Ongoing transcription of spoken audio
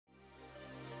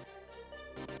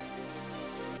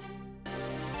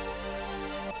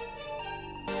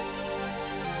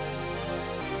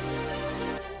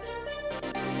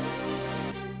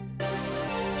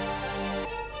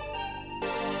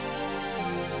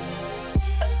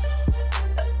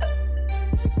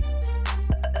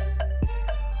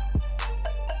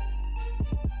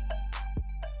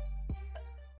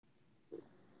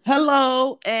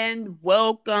Hello and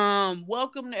welcome.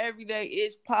 Welcome to Everyday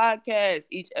Ish Podcast.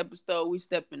 Each episode, we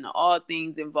step into all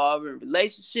things involving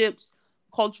relationships,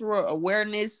 cultural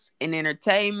awareness, and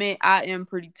entertainment. I am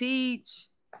Pretty Teach.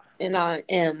 And I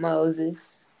am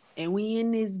Moses. And we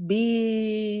in this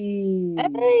big.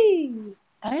 Hey.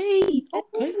 Hey,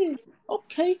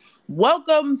 okay.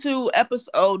 Welcome to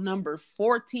episode number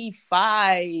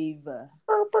 45.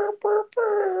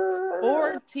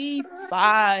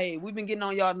 45. We've been getting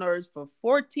on y'all nerves for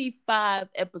 45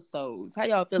 episodes. How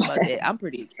y'all feel about that? I'm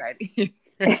pretty excited.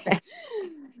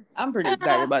 I'm pretty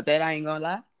excited about that. I ain't gonna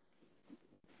lie.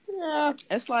 Yeah.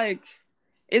 It's like,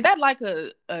 is that like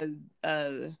a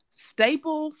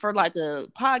staple for like a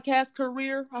podcast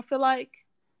career? I feel like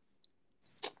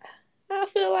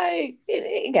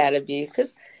it gotta be,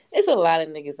 because there's a lot of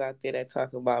niggas out there that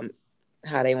talk about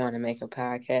how they want to make a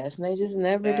podcast and they just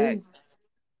never do.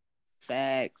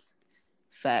 Facts.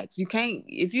 You can't,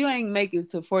 if you ain't make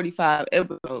it to 45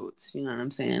 episodes, you know what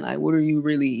I'm saying? Like, what are you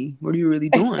really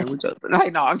doing with your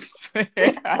like? No, I'm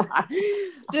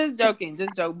just joking.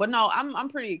 But no, I'm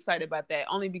pretty excited about that,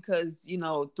 only because, you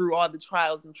know, through all the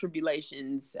trials and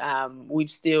tribulations,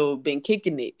 we've still been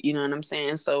kicking it. You know what I'm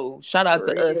saying? So shout out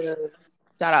to us.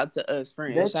 Shout out to us,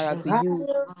 friends. Shout out to you.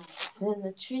 And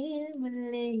the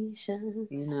tribulation.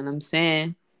 You know what I'm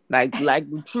saying? Like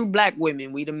true black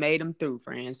women, we done made them through,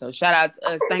 friends. So shout out to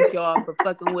us. Thank y'all for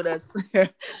fucking with us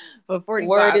for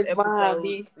 45 episodes. Behind,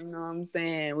 you know what I'm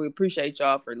saying? We appreciate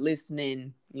y'all for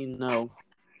listening. You know,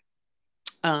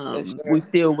 sure. We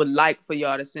still would like for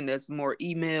y'all to send us more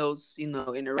emails. You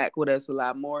know, interact with us a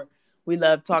lot more. We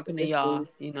love talking to y'all.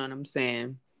 You know what I'm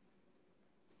saying?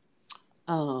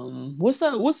 What's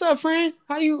up, friend?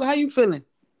 How you feeling?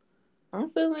 I'm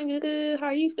feeling good. How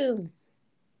you feeling?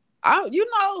 I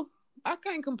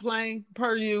can't complain,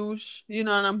 per usual. You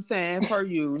know what I'm saying? Per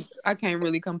usual. I can't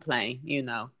really complain, you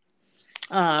know.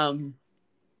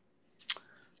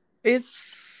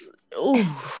 It's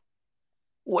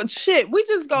well, shit. We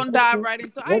just gonna dive right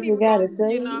into. I ain't even gonna,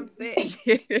 you know what I'm saying?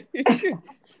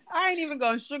 I ain't even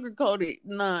gonna sugarcoat it,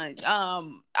 none.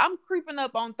 I'm creeping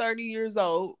up on 30 years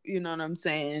old. You know what I'm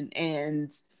saying?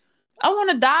 And I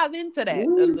want to dive into that a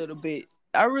little bit.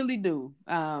 I really do.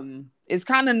 It's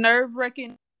kind of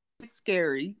nerve-wracking,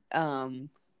 scary,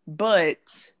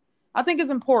 but I think it's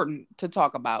important to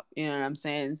talk about. You know what I'm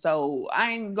saying? So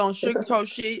I ain't gonna sugarcoat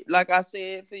shit. Like I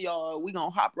said, for y'all, we gonna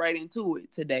hop right into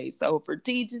it today. So for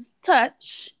Teach's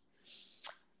Touch,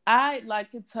 I'd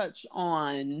like to touch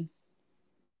on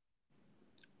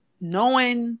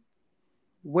knowing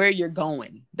where you're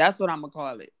going. That's what I'm gonna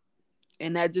call it.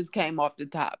 And that just came off the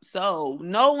top. So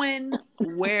knowing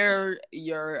where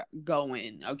you're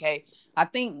going, okay? I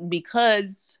think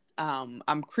because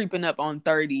I'm creeping up on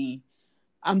 30,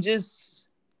 I'm just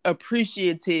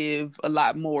appreciative a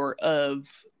lot more of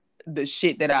the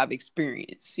shit that I've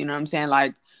experienced. You know what I'm saying?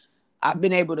 Like, I've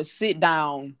been able to sit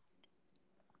down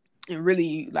and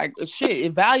really, like,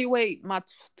 evaluate my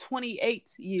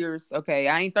 28 years. Okay,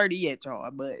 I ain't 30 yet, y'all,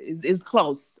 but it's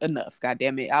close enough. God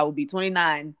damn it. I will be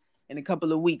 29 in a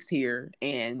couple of weeks here,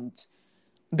 and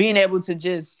being able to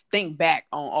just think back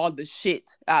on all the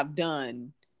shit I've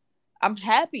done, I'm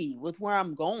happy with where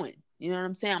I'm going. You know what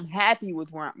I'm saying? I'm happy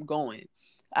with where I'm going.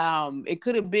 It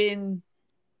could have been,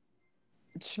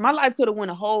 my life could have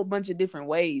went a whole bunch of different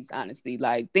ways, honestly.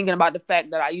 Like, thinking about the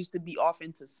fact that I used to be off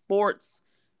into sports.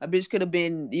 A bitch could have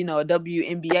been, you know, a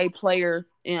WNBA player,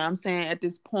 you know what I'm saying, at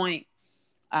this point.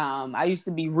 I used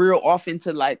to be real off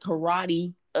into like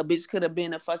karate. A bitch could have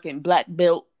been a fucking black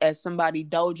belt at somebody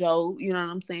dojo, you know what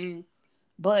I'm saying?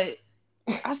 But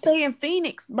I stay in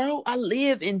Phoenix, bro. I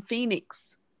live in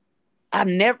Phoenix. I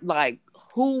never, like,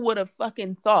 who would have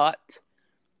fucking thought?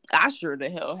 I sure the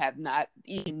hell have not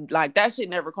even, like, that shit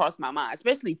never crossed my mind,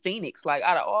 especially Phoenix. Like,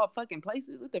 out of all fucking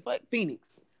places, what the fuck,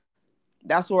 Phoenix?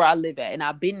 That's where I live at. And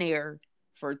I've been there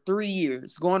for 3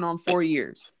 years, going on 4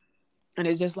 years. And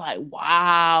it's just like,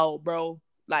 wow, bro.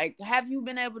 Like, have you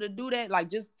been able to do that? Like,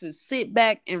 just to sit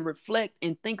back and reflect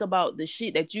and think about the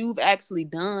shit that you've actually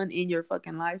done in your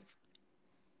fucking life?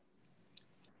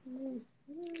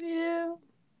 Yeah.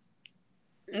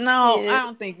 No, yeah. I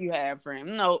don't think you have,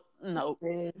 friend. No.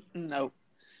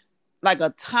 Like a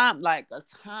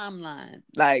timeline.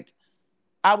 Like,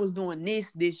 I was doing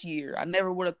this year. I never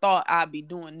would have thought I'd be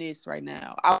doing this right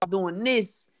now. I was doing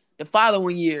this the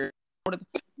following year.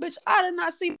 Bitch, I did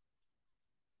not see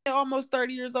almost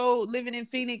 30 years old, living in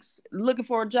Phoenix, looking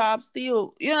for a job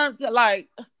still. You know what I'm saying? Like,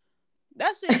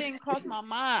 That shit didn't cross my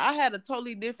mind. I had a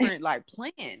totally different like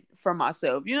plan for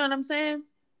myself. You know what I'm saying?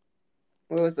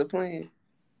 What was the plan?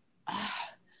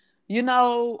 You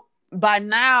know, by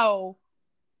now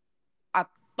I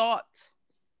thought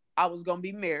I was gonna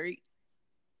be married.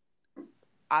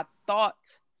 I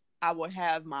thought I would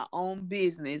have my own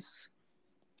business,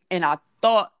 and I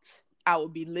thought I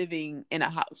would be living in a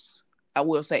house. I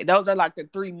will say those are like the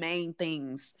three main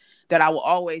things that I will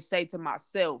always say to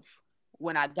myself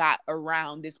when I got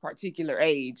around this particular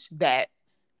age that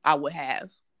I would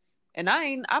have. And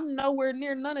I'm nowhere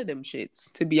near none of them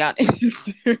shits, to be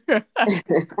honest.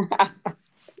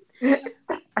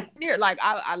 Near, like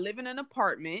I live in an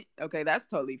apartment. Okay, that's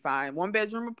totally fine. 1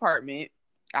 bedroom apartment.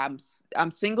 I'm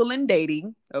single and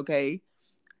dating. Okay,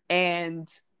 and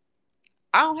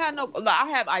I don't have no. I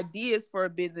have ideas for a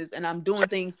business, and I'm doing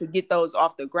things to get those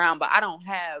off the ground. But I don't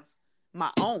have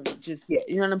my own just yet.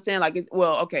 You know what I'm saying? Like,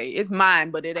 okay, it's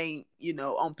mine, but it ain't,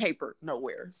 on paper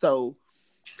nowhere. So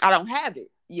I don't have it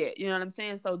yet. You know what I'm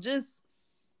saying? So just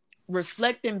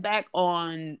reflecting back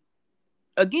on,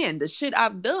 again, the shit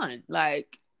I've done.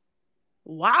 Like,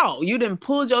 wow, you done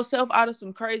pulled yourself out of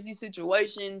some crazy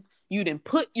situations. You done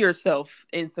put yourself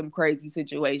in some crazy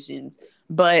situations.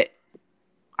 But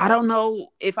I don't know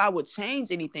if I would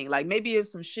change anything. Like, maybe if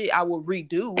some shit I would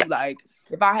redo. Like,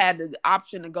 if I had the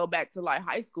option to go back to like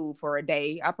high school for a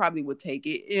day, I probably would take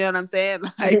it. You know what I'm saying?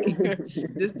 Like,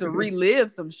 just to relive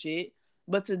some shit.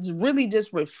 But to really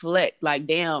just reflect, like,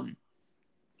 damn.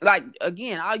 Like,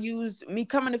 again, I'll use me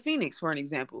coming to Phoenix for an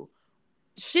example.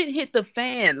 Shit hit the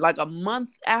fan like a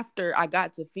month after I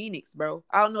got to Phoenix, bro.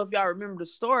 I don't know if y'all remember the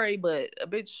story, but a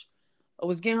bitch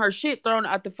was getting her shit thrown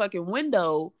out the fucking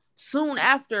window soon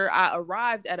after I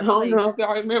arrived at a I don't know place. if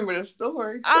y'all remember the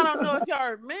story. I don't know if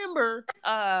y'all remember.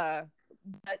 A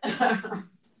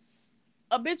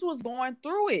bitch was going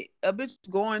through it. A bitch was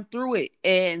going through it.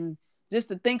 And just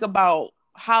to think about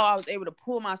how I was able to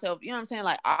pull myself, you know what I'm saying?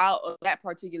 Like, out of that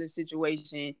particular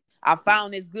situation, I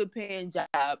found this good paying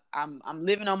job. I'm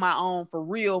living on my own for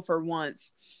real for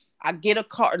once. I get a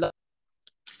car like,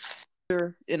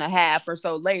 and a half or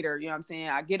so later, you know what I'm saying?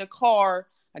 I get a car,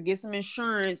 I get some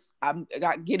insurance,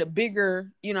 get a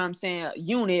bigger, you know what I'm saying,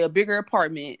 unit, a bigger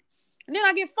apartment, and then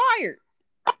I get fired.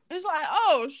 It's like,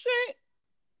 oh shit.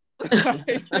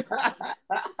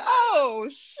 Oh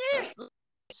shit.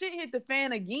 Shit hit the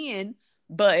fan again,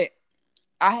 but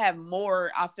I have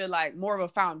more, I feel like more of a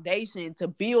foundation to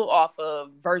build off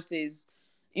of versus,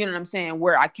 you know what I'm saying,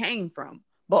 where I came from.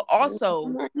 But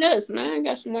also, nuts, man.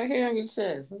 Got some more hair on your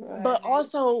chest. but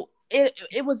also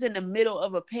it was in the middle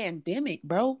of a pandemic,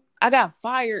 bro. I got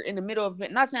fired in the middle of,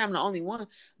 not saying I'm the only one,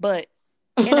 but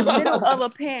in the middle of a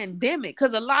pandemic,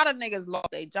 because a lot of niggas lost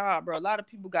their job, bro. A lot of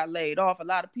people got laid off. A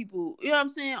lot of people, you know what I'm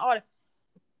saying?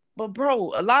 But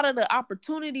bro, a lot of the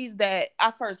opportunities that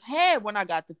I first had when I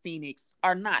got to Phoenix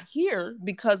are not here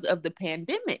because of the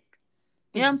pandemic.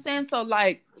 You know what I'm saying? So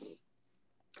like,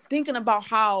 thinking about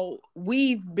how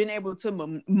we've been able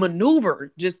to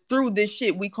maneuver just through this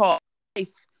shit we call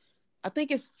life, I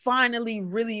think it's finally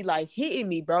really like hitting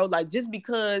me, bro. Like, just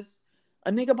because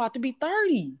a nigga about to be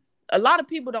 30. A lot of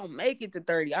people don't make it to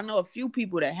 30. I know a few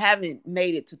people that haven't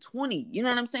made it to 20. You know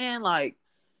what I'm saying? Like,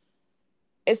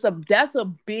 that's a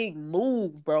big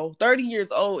move, bro. 30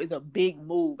 years old is a big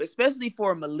move, especially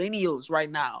for millennials right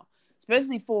now.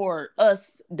 Especially for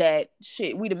us that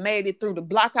shit, we'd have made it through the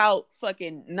blackout,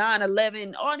 fucking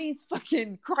 9/11, all these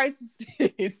fucking crises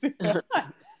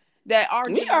that our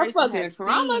we are generation fucking has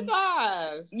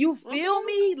traumatized. seen. You feel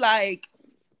me? Like,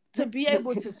 to be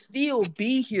able to still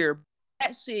be here,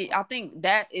 that shit, I think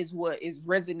that is what is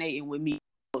resonating with me.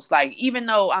 It's like, even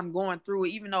though I'm going through it,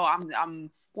 even though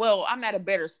I'm at a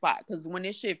better spot, because when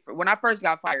I first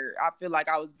got fired, I feel like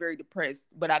I was very depressed,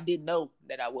 but I didn't know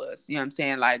that I was, you know what I'm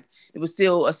saying? Like, it was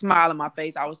still a smile on my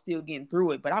face. I was still getting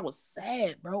through it, but I was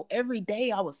sad, bro. Every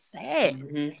day I was sad.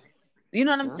 Mm-hmm. You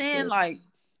know what I'm saying? Like,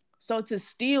 so to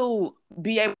still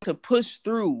be able to push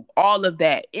through all of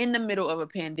that in the middle of a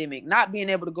pandemic, not being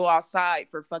able to go outside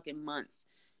for fucking months,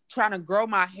 trying to grow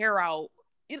my hair out,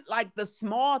 like the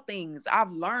small things,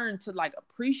 I've learned to like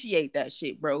appreciate that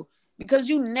shit, bro. Because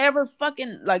you never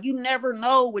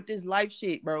know with this life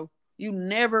shit, bro. You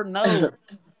never know.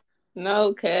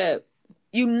 No cap.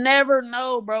 You never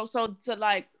know, bro. So to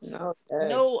like no cap.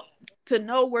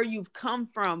 know where you've come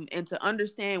from and to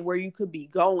understand where you could be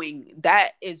going,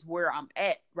 that is where I'm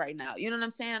at right now. You know what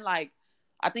I'm saying? Like,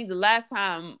 I think the last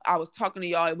time I was talking to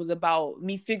y'all, it was about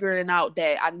me figuring out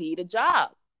that I need a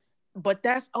job. But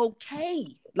that's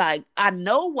okay. Like, I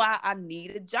know why I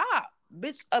need a job.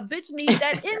 A bitch need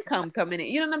that income coming in.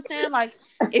 You know what I'm saying? Like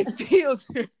it feels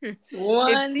it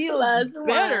One feels plus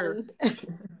better,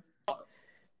 one.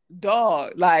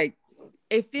 dog. Like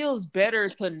it feels better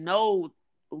to know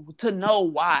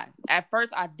why. At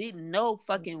first I didn't know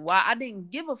fucking why. I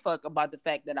didn't give a fuck about the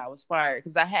fact that I was fired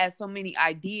because I had so many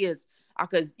ideas. I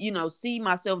could, see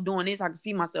myself doing this. I could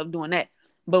see myself doing that.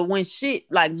 But when shit,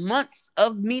 like months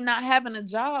of me not having a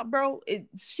job, bro,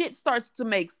 shit starts to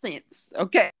make sense.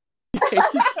 Okay.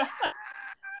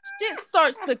 Shit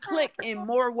starts to click in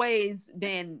more ways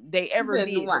than they ever Then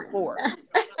did one. before.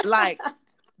 Like,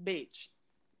 bitch,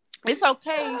 it's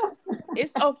okay.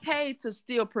 It's okay to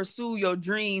still pursue your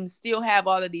dreams, still have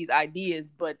all of these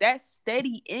ideas, but that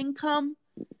steady income,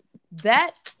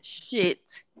 that shit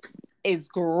is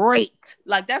great.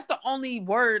 Like that's the only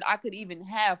word I could even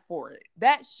have for it.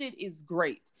 That shit is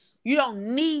great. You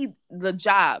don't need the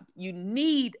job. You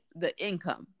need the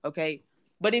income, okay?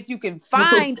 But if you can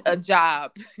find a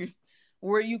job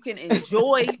where you can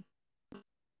enjoy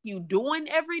you doing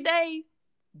every day,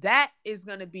 that is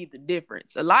going to be the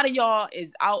difference. A lot of y'all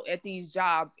is out at these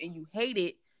jobs and you hate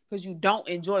it because you don't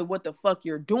enjoy what the fuck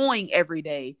you're doing every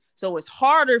day. So it's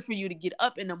harder for you to get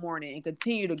up in the morning and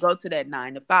continue to go to that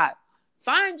 9 to 5.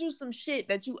 Find you some shit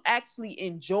that you actually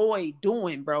enjoy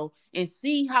doing, bro, and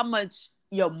see how much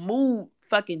your mood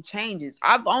fucking changes.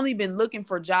 I've only been looking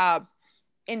for jobs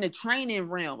in the training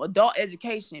realm, adult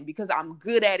education, because I'm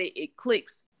good at it. It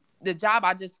clicks. The job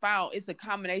I just found, it's a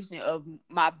combination of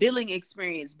my billing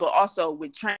experience, but also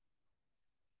with training.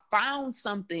 Found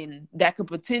something that could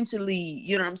potentially,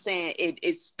 you know what I'm saying?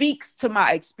 It speaks to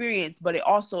my experience, but it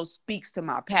also speaks to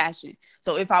my passion.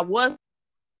 So if I was a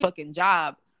fucking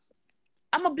job,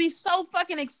 I'm gonna be so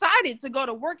fucking excited to go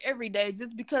to work every day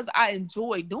just because I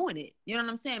enjoy doing it. You know what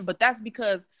I'm saying? But that's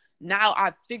because now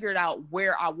I've figured out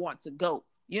where I want to go.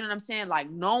 You know what I'm saying? Like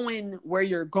knowing where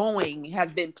you're going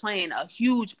has been playing a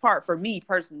huge part for me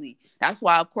personally. That's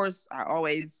why, of course, I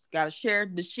always gotta share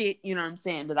the shit, you know what I'm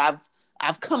saying, that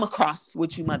I've come across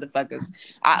with you motherfuckers.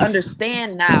 I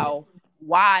understand now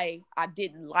why I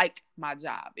didn't like my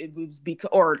job. It was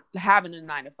because, or having a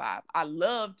 9 to 5. I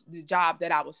loved the job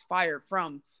that I was fired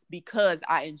from because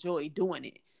I enjoyed doing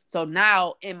it. So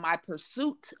now in my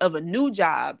pursuit of a new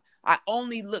job, I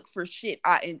only look for shit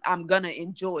I'm gonna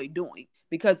enjoy doing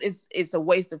because it's a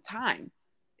waste of time.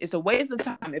 It's a waste of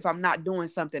time if I'm not doing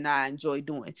something I enjoy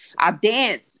doing. I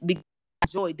dance because I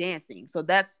enjoy dancing. So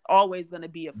that's always going to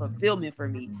be a fulfillment for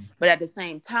me. But at the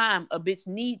same time, a bitch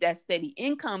need that steady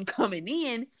income coming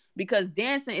in because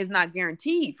dancing is not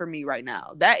guaranteed for me right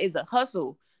now. That is a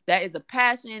hustle. That is a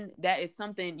passion. That is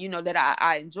something, that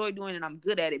I enjoy doing and I'm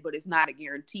good at it, but it's not a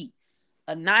guarantee.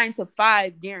 A 9 to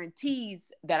 5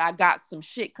 guarantees that I got some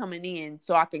shit coming in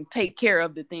so I can take care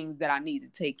of the things that I need to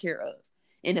take care of.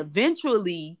 And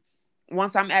eventually,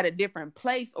 once I'm at a different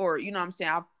place or, I'm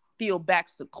saying, I feel back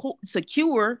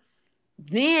secure,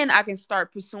 then I can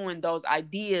start pursuing those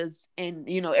ideas and,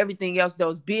 everything else,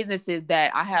 those businesses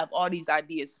that I have all these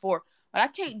ideas for. But I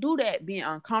can't do that being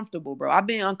uncomfortable, bro. I've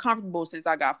been uncomfortable since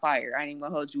I got fired. I ain't even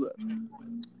gonna hold you up.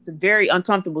 It's a very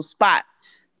uncomfortable spot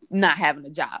not having a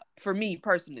job for me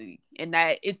personally. And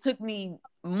that it took me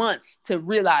months to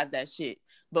realize that shit.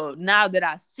 But now that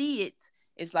I see it,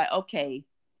 it's like, okay,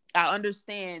 I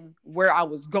understand where I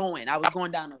was going. I was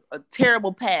going down a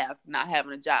terrible path, not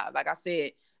having a job. Like I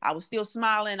said, I was still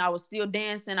smiling. I was still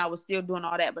dancing. I was still doing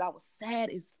all that. But I was sad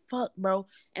as fuck, bro.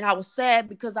 And I was sad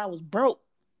because I was broke.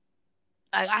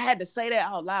 Like I had to say that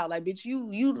out loud. Like, bitch,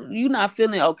 you not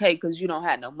feeling okay because you don't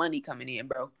have no money coming in,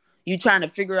 bro. You trying to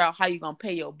figure out how you gonna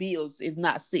pay your bills is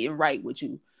not sitting right with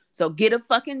you. So get a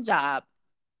fucking job.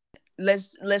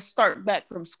 Let's start back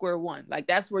from square one. Like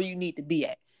that's where you need to be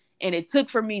at. And it took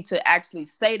for me to actually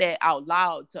say that out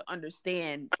loud to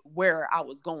understand where I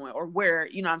was going or where,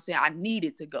 what I'm saying, I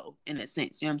needed to go in a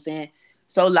sense. You know what I'm saying?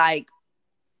 So like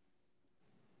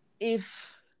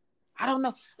if I don't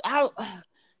know,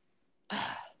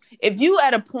 if you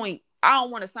at a point, I don't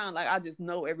want to sound like I just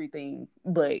know everything,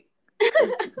 but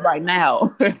right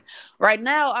now,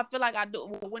 I feel like I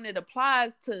do when it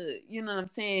applies to, what I'm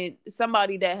saying,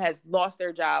 somebody that has lost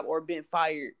their job or been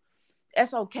fired.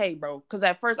 That's okay, bro. Because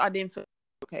at first I didn't feel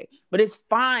okay, but it's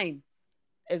fine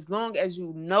as long as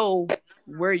you know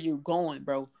where you're going,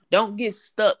 bro. Don't get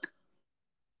stuck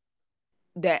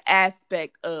that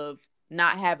aspect of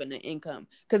not having an income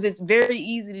because it's very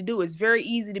easy to do. It's very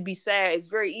easy to be sad. It's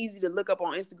very easy to look up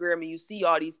on Instagram and you see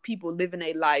all these people living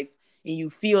their life and you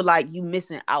feel like you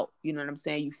missing out. You know what I'm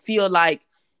saying? You feel like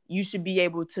you should be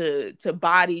able to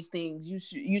buy these things.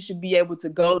 You should be able to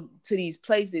go to these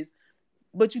places.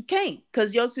 but you can't,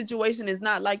 because your situation is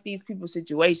not like these people's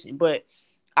situation. But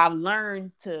I've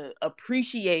learned to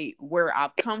appreciate where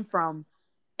I've come from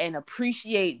and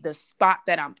appreciate the spot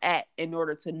that I'm at in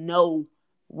order to know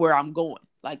where I'm going.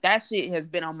 Like, that shit has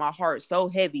been on my heart so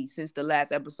heavy since the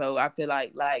last episode. I feel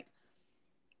like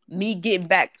me getting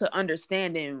back to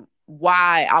understanding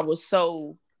why I was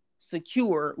so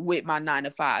secure with my 9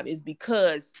 to 5 is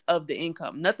because of the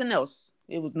income. Nothing else.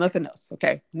 It was nothing else.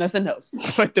 Okay. Nothing else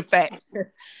but the fact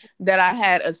that I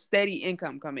had a steady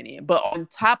income coming in. But on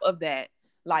top of that,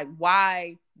 like,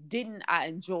 why didn't I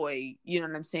enjoy, you know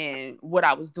what I'm saying, what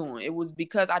I was doing? It was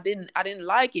because I didn't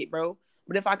like it, bro.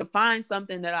 But if I could find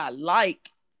something that I like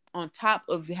on top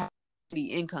of the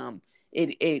income,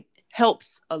 it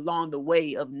helps along the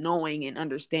way of knowing and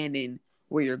understanding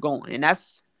where you're going. And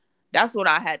that's what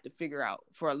I had to figure out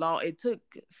for a long. It took,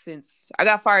 since I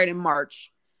got fired in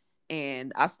March,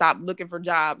 and I stopped looking for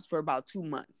jobs for about 2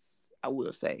 months, I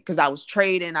will say, because I was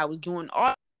trading, I was doing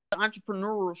all the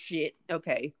entrepreneurial shit,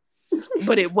 okay,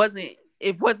 but it wasn't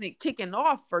kicking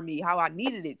off for me how I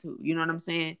needed it to, you know what I'm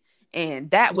saying?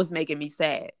 And that was making me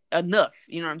sad enough,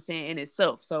 you know what I'm saying, in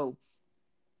itself. So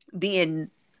being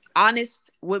honest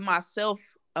with myself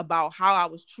about how I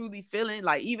was truly feeling,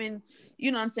 like, even,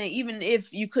 you know what I'm saying, even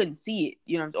if you couldn't see it,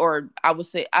 you know, or I would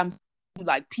say, I'm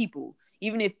like, people,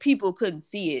 even if people couldn't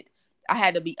see it, I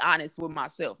had to be honest with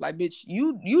myself. Like, bitch,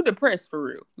 you depressed for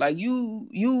real. Like, you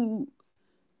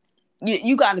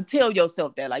got to tell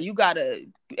yourself that. Like, you got to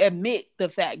admit the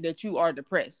fact that you are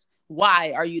depressed.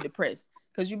 Why are you depressed?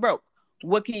 Because you broke.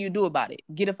 What can you do about it?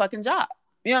 Get a fucking job.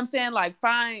 You know what I'm saying? Like,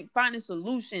 finding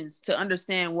solutions to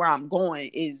understand where I'm going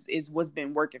is what's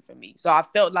been working for me. So I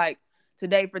felt like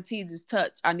today, for Tejas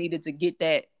Touch, I needed to get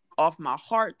that off my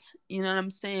heart. You know what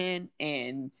I'm saying?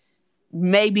 And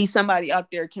maybe somebody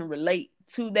out there can relate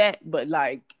to that. But,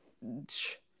 like,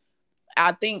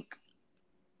 I think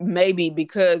maybe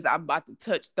because I'm about to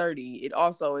touch 30, it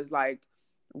also is like,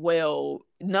 well,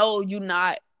 no, you're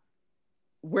not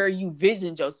where you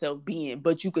visioned yourself being,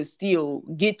 but you could still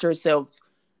get yourself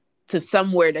to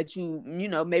somewhere that you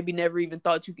know, maybe never even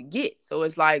thought you could get. So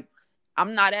it's like,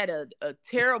 I'm not at a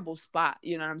terrible spot,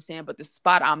 you know what I'm saying? But the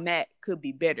spot I'm at could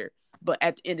be better. But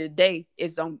at the end of the day,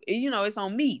 it's on, you know, it's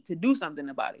on me to do something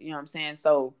about it. You know what I'm saying?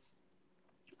 So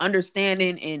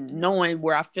understanding and knowing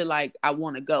where I feel like I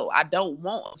want to go. I don't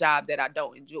want a job that I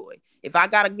don't enjoy. If I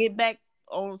got to get back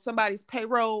on somebody's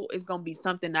payroll, it's going to be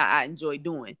something that I enjoy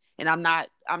doing. And I'm not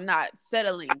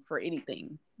settling for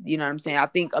anything. You know what I'm saying? I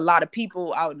think a lot of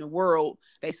people out in the world,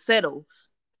 they settle,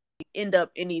 end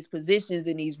up in these positions,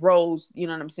 in these roles, you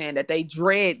know what I'm saying, that they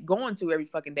dread going to every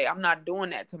fucking day. I'm not doing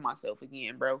that to myself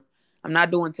again, bro. I'm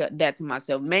not doing that to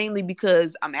myself, mainly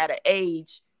because I'm at an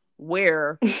age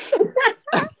where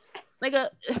like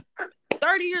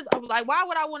 30 years, I was like, why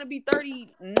would I want to be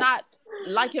 30 not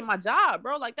liking my job,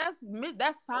 bro? Like, that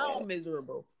sounds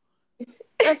miserable.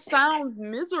 That sounds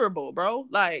miserable, bro.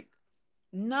 Like,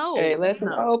 no. Hey, let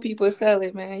the old people tell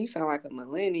it, man. You sound like a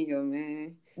millennial,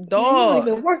 man. Dog. Man, you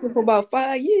only been working for about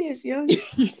 5 years, young.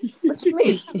 What you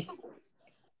mean?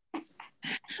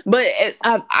 But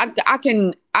I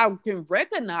can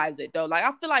recognize it though. Like,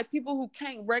 I feel like people who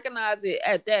can't recognize it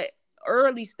at that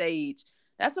early stage,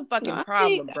 that's a fucking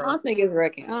problem, bro. I don't think it's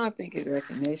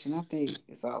recognition. I think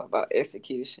it's all about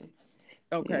execution.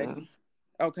 Okay. You know?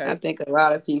 Okay. I think a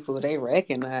lot of people, they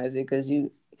recognize it because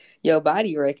your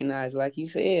body recognizes, like you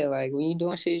said, like when you're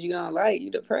doing shit you don't like, you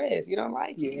depressed, you don't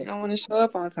like it, you don't want to show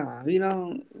up on time, you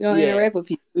don't interact with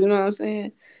people, you know what I'm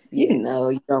saying? You know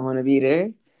you don't want to be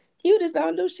there. You just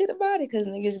don't do shit about it because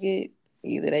niggas get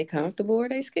either they comfortable or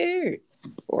they scared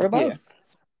or both.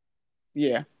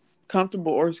 Yeah.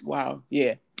 Comfortable or wow.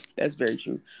 Yeah, that's very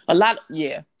true. A lot.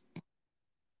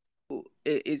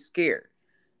 It's scared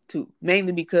too,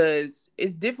 mainly because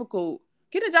it's difficult.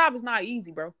 Get a job is not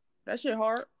easy, bro. That shit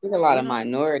hard. A lot of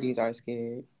minorities are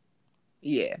scared.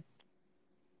 Yeah.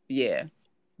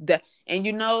 That, and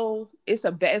you know, it's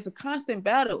a constant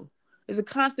battle. It's a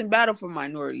constant battle for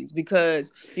minorities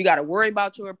because you got to worry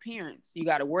about your appearance. You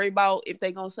got to worry about if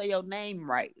they gonna say your name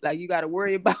right. Like, you got to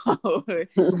worry about all this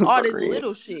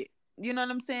little shit. You know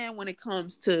what I'm saying? When it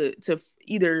comes to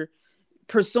either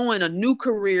pursuing a new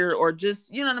career or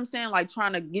just, you know what I'm saying, like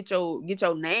trying to get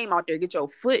your name out there, get your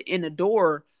foot in the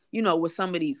door, you know, with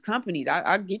some of these companies.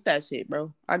 I get that shit,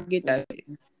 bro. I get that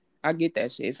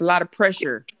shit. It's a lot of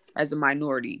pressure as a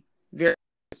minority. Very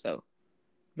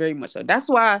much so. That's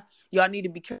why y'all need to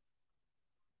be careful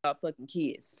about fucking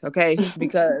kids, okay?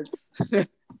 Because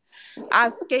I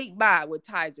skate by with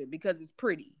Tyja because it's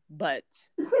pretty, but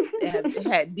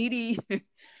had Didi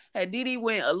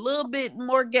went a little bit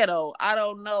more ghetto, I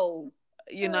don't know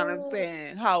you know what I'm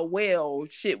saying, how well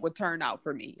shit would turn out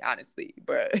for me, honestly.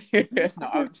 But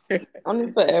no, I'm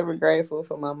just forever grateful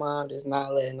for my mom just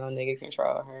not letting no nigga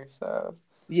control her. So,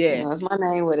 yeah, if my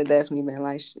name would have definitely been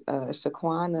like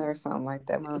Shaquana or something like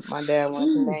that. My dad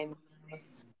wanted to name me.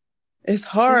 It's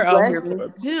hard Just out here for a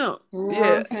blessings. pimp. You know what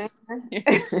Yeah. I'm saying?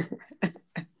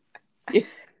 Yeah.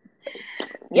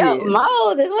 Yo, Yeah.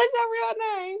 Moses, what's your real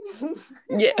name?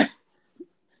 Yeah.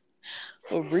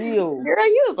 For real. Girl,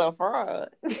 you was a fraud.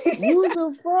 You was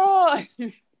a fraud.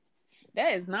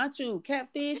 That is not you.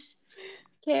 Catfish.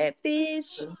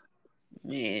 Catfish.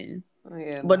 Man. Oh,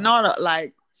 yeah, But no. not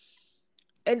like,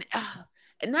 and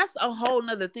that's a whole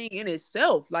nother thing in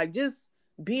itself. Like, just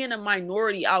being a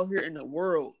minority out here in the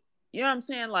world. You know what I'm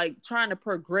saying? Like, trying to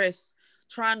progress,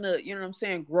 trying to, you know what I'm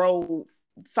saying, grow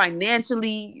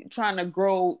financially, trying to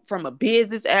grow from a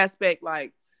business aspect.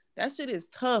 Like, that shit is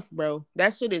tough, bro.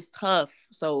 That shit is tough.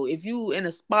 So if you in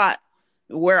a spot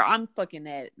where I'm fucking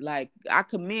at, like, I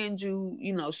commend you,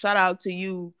 you know, shout out to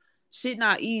you. Shit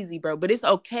not easy, bro. But it's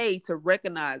okay to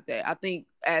recognize that. I think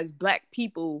as Black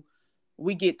people,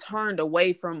 we get turned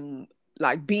away from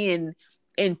like being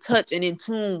in touch and in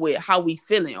tune with how we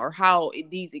feeling, or how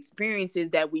these experiences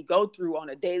that we go through on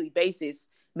a daily basis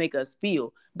make us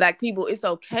feel. Black people, it's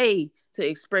okay to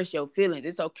express your feelings.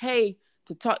 It's okay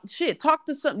to talk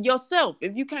to some yourself.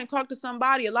 If you can't talk to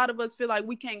somebody, a lot of us feel like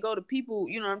we can't go to people,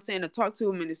 you know what I'm saying, to talk to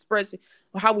them and express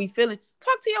how we feeling.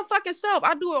 Talk to your fucking self.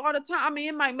 I do it all the time. I mean,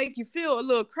 it might make you feel a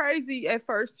little crazy at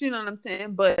first, you know what I'm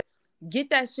saying, but get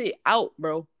that shit out,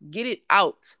 bro. Get it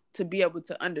out to be able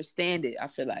to understand it. I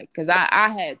feel like, because I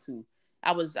had to.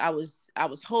 I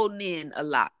was holding in a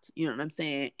lot. You know what I'm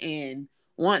saying? And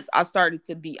once I started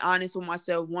to be honest with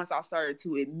myself, once I started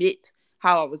to admit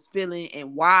how I was feeling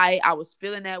and why I was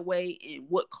feeling that way and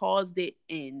what caused it,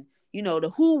 and you know,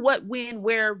 the who, what, when,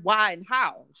 where, why, and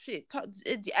how. Shit,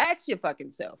 ask your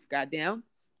fucking self. Goddamn.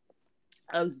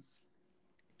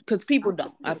 Because people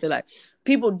don't. I feel like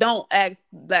people don't ask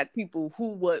Black people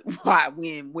who, what, why,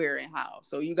 when, where, and how.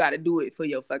 So you got to do it for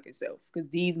your fucking self. Because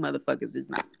these motherfuckers is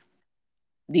not.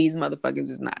 These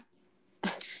motherfuckers is not.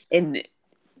 And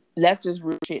that's just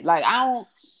real shit. Like,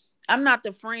 I'm not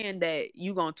the friend that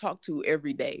you gonna talk to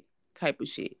every day type of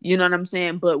shit. You know what I'm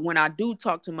saying? But when I do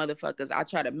talk to motherfuckers, I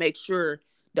try to make sure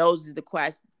those is the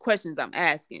questions I'm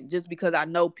asking. Just because I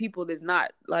know people is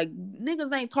not, like,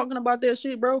 niggas ain't talking about their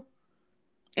shit, bro.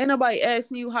 Ain't nobody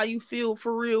asking you how you feel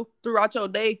for real throughout your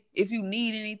day. If you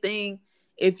need anything,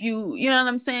 if you know what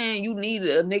I'm saying, you need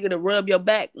a nigga to rub your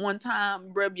back one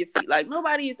time, rub your feet. Like,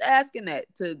 nobody is asking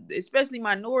that, to especially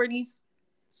minorities.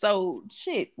 So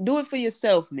shit, do it for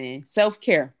yourself, man.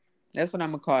 Self-care. That's what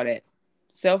I'm gonna call that.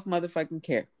 Self motherfucking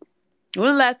care. When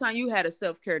the last time you had a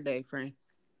self-care day, friend?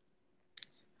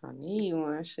 I need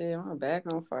one. Shit, I'm back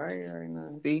on fire right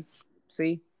now.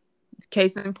 See?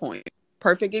 Case in point.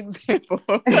 Perfect example.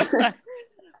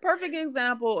 Perfect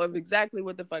example of exactly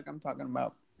what the fuck I'm talking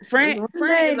about. Friend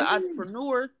is an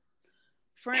entrepreneur.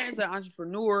 Friend is an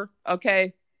entrepreneur.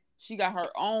 Okay. She got her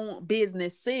own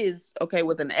businesses. Okay,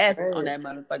 with an S on that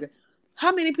motherfucker.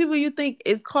 How many people you think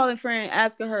is calling friend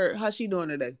asking her how she doing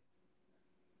today?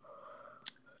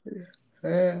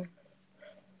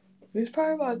 It's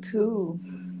probably about 2.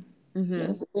 Mm-hmm.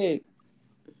 That's it.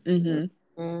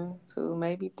 Mm-hmm. 2,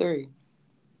 maybe 3.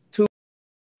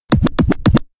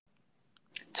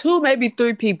 Two, maybe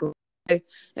 3 people.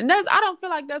 And I don't feel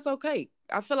like that's okay.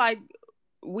 I feel like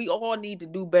we all need to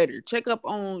do better. Check up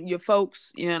on your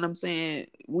folks. You know what I'm saying?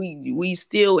 We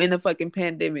still in a fucking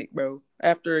pandemic, bro.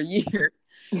 After a year,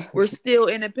 we're still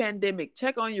in a pandemic.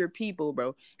 Check on your people,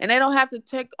 bro. And they don't have to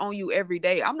check on you every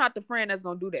day. I'm not the friend that's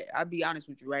gonna do that. I'll be honest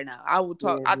with you right now.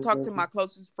 I talk to my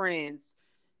closest friends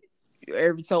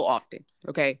every so often.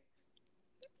 Okay.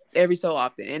 Every so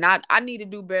often. And I need to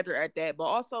do better at that. But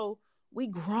also, we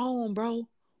grown, bro.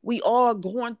 We all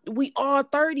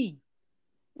 30.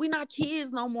 We not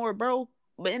kids no more, bro.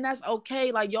 And that's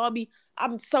okay. Like,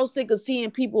 I'm so sick of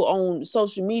seeing people on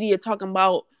social media talking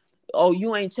about, oh,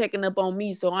 you ain't checking up on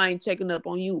me, so I ain't checking up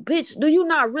on you. Bitch, do you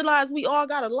not realize we all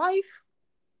got a life?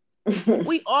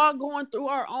 We all going through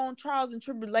our own trials and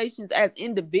tribulations as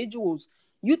individuals.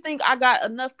 You think I got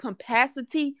enough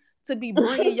capacity to be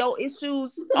bringing your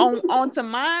issues onto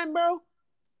mine, bro?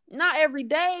 Not every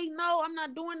day. No, I'm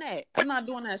not doing that. I'm not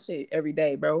doing that shit every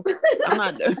day, bro. I'm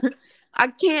not. I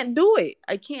can't do it.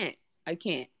 I can't.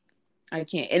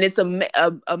 And it's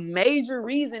a major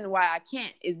reason why I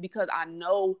can't is because I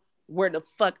know where the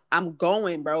fuck I'm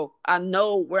going, bro. I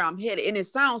know where I'm headed. And it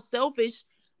sounds selfish,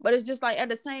 but it's just like, at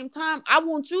the same time, I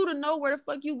want you to know where the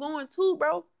fuck you going to,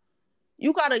 bro.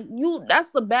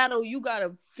 That's the battle you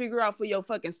gotta figure out for your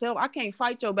fucking self. I can't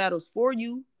fight your battles for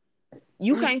you.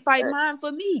 You can't fight mine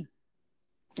for me.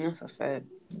 That's a fact.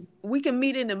 We can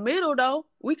meet in the middle though.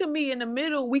 We can meet in the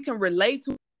middle. We can relate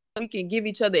to, we can give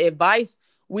each other advice.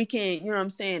 We can, you know what I'm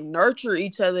saying, nurture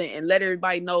each other and let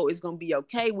everybody know it's gonna be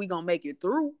okay. We gonna make it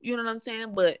through. You know what I'm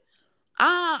saying? But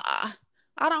I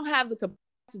don't have the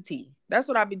capacity. That's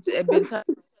what I've been telling. I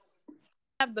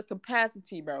have the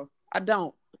capacity, bro. I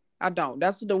don't.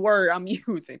 That's the word I'm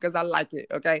using because I like it.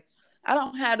 Okay. I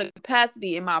don't have the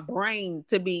capacity in my brain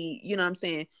to be, you know what I'm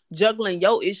saying, juggling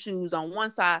your issues on one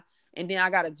side and then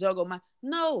I gotta juggle my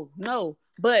no.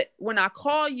 But when I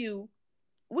call you,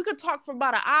 we could talk for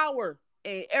about an hour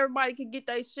and everybody could get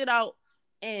their shit out.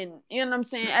 And you know what I'm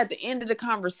saying? At the end of the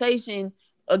conversation,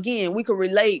 again, we could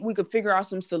relate, we could figure out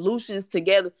some solutions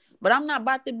together. But I'm not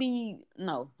about to be,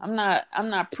 I'm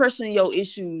not pressing your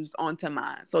issues onto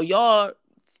mine. So y'all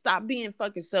stop being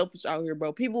fucking selfish out here,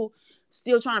 bro. People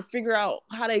still trying to figure out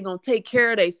how they gonna take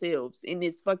care of themselves in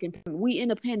this fucking, we in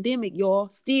a pandemic, y'all.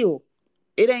 Still,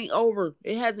 it ain't over.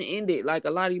 It hasn't ended like a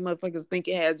lot of you motherfuckers think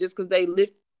it has. Just because they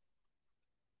lift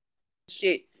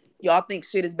shit, y'all think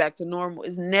shit is back to normal.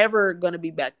 It's never gonna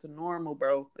be back to normal,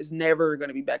 bro. It's never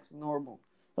gonna be back to normal.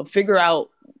 But figure out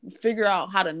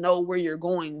how to know where you're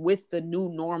going with the new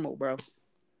normal, bro.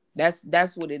 That's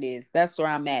what it is. That's where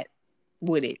I'm at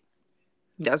with it.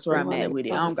 That's where I'm at with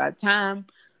it. I don't got time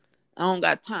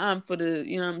for the,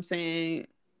 you know what I'm saying?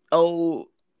 Oh,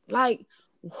 like,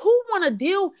 who want to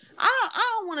deal?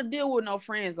 I don't want to deal with no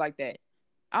friends like that.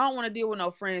 I don't want to deal with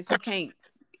no friends who can't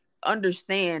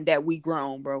understand that we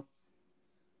grown, bro.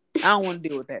 I don't want to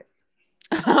deal with that.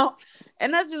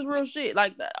 And that's just real shit.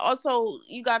 Like, also,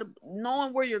 you gotta,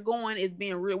 knowing where you're going is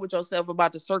being real with yourself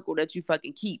about the circle that you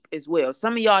fucking keep as well.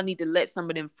 Some of y'all need to let some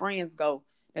of them friends go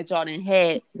that y'all done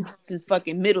had since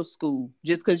fucking middle school.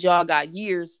 Just because y'all got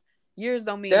years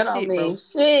don't mean that shit, don't mean bro.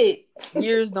 Shit.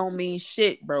 Years don't mean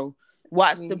shit, bro.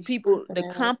 Watch the people, the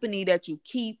company that you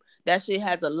keep. That shit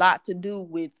has a lot to do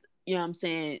with, you know what I'm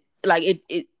saying? Like,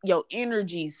 your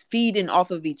energy's feeding off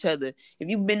of each other. If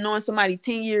you've been knowing somebody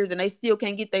 10 years and they still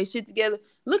can't get their shit together,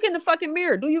 look in the fucking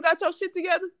mirror. Do you got your shit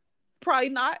together? Probably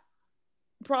not.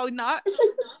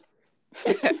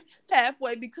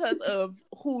 Halfway because of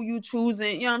who you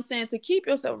choosing, you know what I'm saying, to keep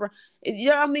yourself around. You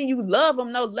know what I mean? You love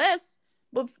them no less.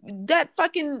 But that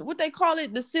fucking, what they call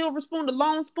it, the silver spoon, the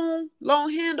long spoon,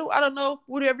 long handle, I don't know,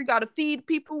 whatever you got to feed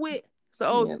people with. It's an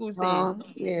old school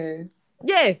saying.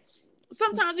 Yeah.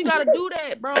 Sometimes you gotta do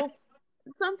that, bro.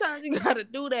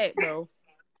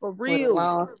 For real. With a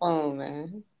long spoon,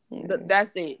 man. Yeah.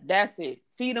 That's it.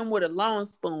 Feed them with a long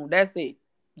spoon. That's it.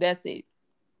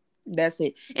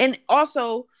 And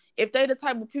also, if they the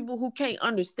type of people who can't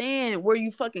understand where you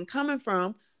fucking coming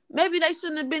from, maybe they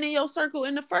shouldn't have been in your circle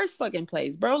in the first fucking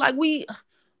place, bro. Like, we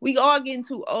all getting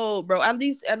too old, bro. At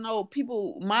least I know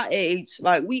people my age,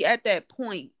 like, we at that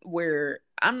point where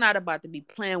I'm not about to be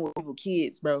playing with people's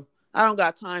kids, bro. I don't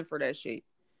got time for that shit.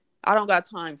 I don't got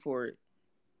time for it.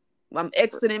 I'm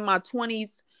exiting my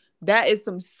 20s. That is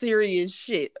some serious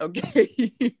shit,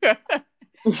 okay? I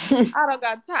don't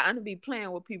got time to be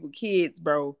playing with people's kids,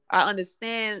 bro. I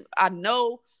understand. I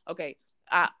know. Okay.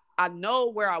 I know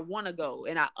where I want to go,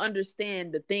 and I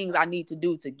understand the things I need to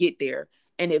do to get there.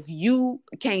 And if you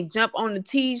can't jump on the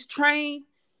T's train,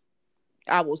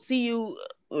 I will see you.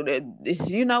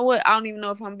 You know what? I don't even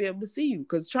know if I'm gonna be able to see you,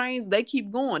 because trains, they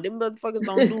keep going. Them motherfuckers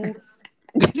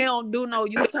don't do no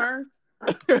U-turn.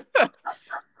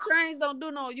 Trains don't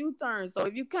do no U-turn. So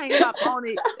if you can't hop on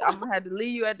it, I'm gonna have to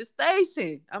leave you at the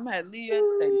station.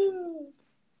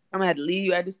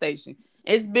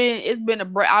 It's been a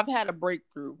break. I've had a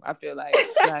breakthrough. I feel like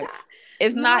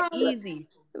it's not easy.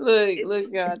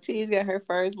 Look, y'all. T's got her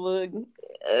first little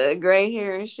gray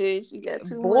hair and shit. She got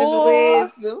too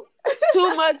much wisdom.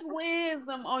 Too much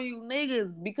wisdom on you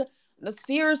niggas. Because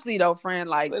seriously though, friend,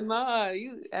 like, but nah,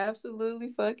 you absolutely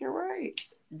fucking right,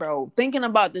 bro. Thinking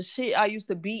about the shit I used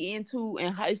to be into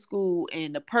in high school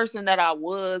and the person that I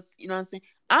was, you know what I'm saying?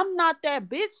 I'm not that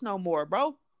bitch no more,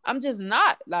 bro. I'm just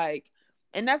not, like,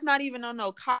 and that's not even on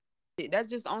no college shit. That's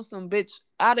just on some bitch.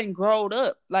 I done growed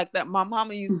up, like that. My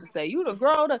mama used to say, "You done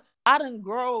growed up." I done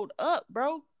growed up,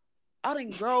 bro. I done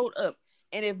growed up.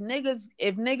 And if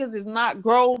niggas is not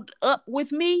growed up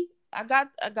with me, I got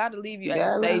to leave you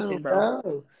at the station,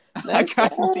 bro. I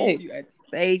got to leave you at the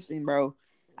station, bro.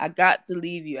 I got to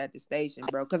leave you at the station,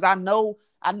 bro. Because I know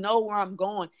where I'm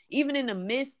going. Even in the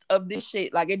midst of this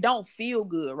shit, like, it don't feel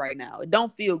good right now. It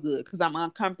don't feel good because I'm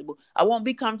uncomfortable. I won't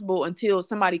be comfortable until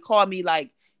somebody call me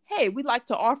like, "Hey, we'd like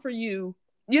to offer you,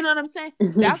 You know what I'm saying?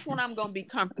 That's when I'm gonna be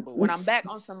comfortable, when I'm back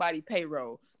on somebody's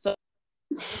payroll. So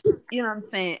you know what I'm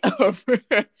saying?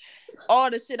 All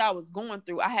the shit I was going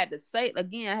through, I had to say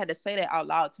that out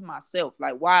loud to myself.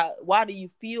 Like, why do you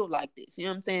feel like this? You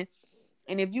know what I'm saying?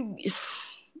 And if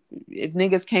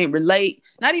niggas can't relate,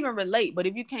 not even relate, but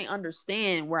if you can't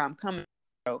understand where I'm coming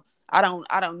from, bro, I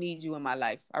don't need you in my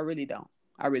life. I really don't.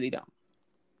 I really don't.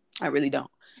 I really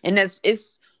don't. And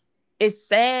it's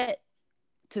sad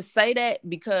to say that,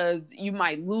 because you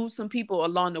might lose some people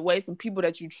along the way, some people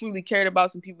that you truly cared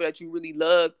about, some people that you really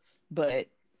loved, but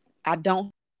I don't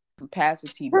have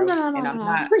capacity, bro. And I'm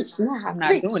not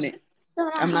doing it.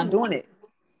 I'm not doing it.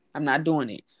 I'm not doing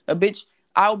it. A bitch,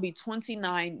 I'll be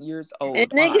 29 years old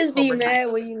And on niggas be October 9th.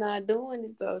 mad when you not doing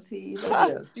it though, T. They be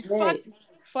upset.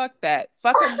 Fuck that.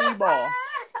 Fuck a we ball.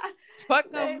 Fuck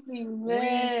a we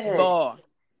ball.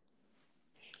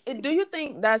 Do you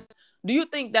think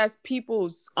that's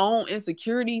people's own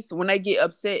insecurities when they get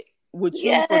upset with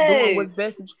you for doing what's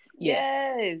best?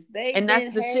 Yes, they and that's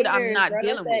the shit I'm not bro.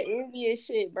 dealing That's with. that envious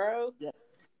shit, bro.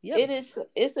 Yep.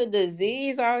 It's a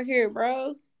disease out here,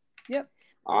 bro. Yep.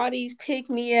 All these pick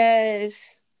me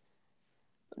ass,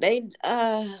 they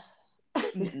Mm-mm.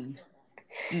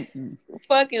 Mm-mm.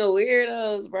 fucking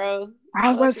weirdos, bro. I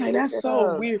was about to say, that's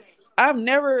so weird. I've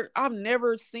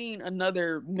never seen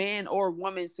another man or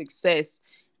woman success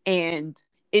and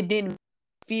it didn't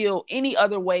feel any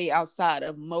other way outside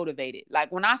of motivated.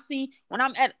 Like when I'm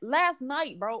at last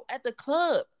night, bro, at the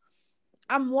club,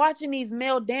 I'm watching these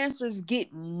male dancers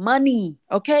get money.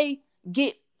 Okay?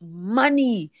 Get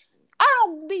money. I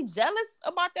don't be jealous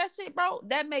about that shit, bro.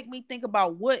 That make me think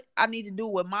about what I need to do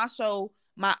with my show,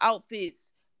 my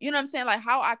outfits. You know what I'm saying? Like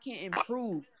how I can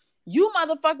improve. You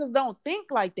motherfuckers don't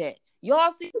think like that.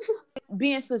 Y'all see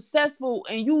being successful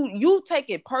and you take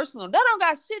it personal. That don't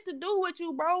got shit to do with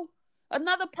you, bro.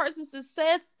 Another person's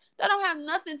success, that don't have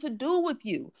nothing to do with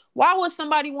you. Why would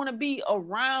somebody want to be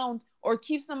around or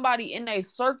keep somebody in a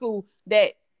circle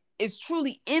that is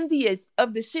truly envious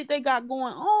of the shit they got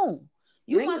going on?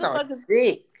 You niggas motherfuckers are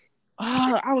sick.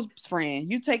 I was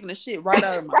praying. You taking the shit right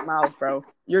out of my mouth, bro.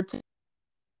 You're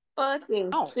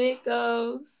fucking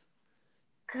sickos.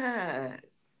 God.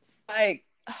 Like,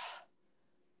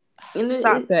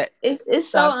 stop that. It's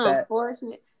so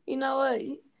unfortunate. You know what?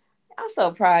 I'm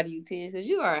so proud of you, T, because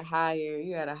you're at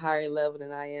a higher level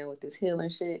than I am with this healing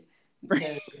shit.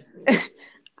 Because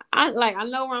I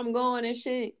know where I'm going and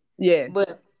shit. Yeah.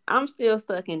 But I'm still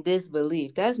stuck in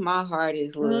disbelief. That's my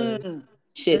hardest little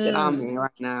shit that I'm in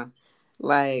right now.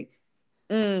 Like,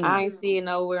 I ain't seeing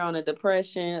nowhere on a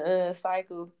depression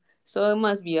cycle. So it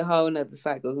must be a whole nother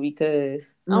cycle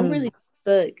because I'm really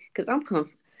stuck. Because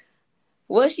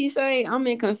what she say? I'm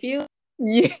in confusion.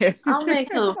 Yeah.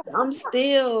 I'm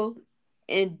still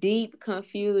in deep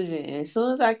confusion. As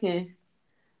soon as I can,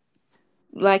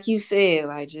 like you said,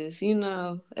 like just,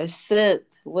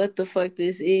 accept what the fuck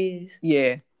this is.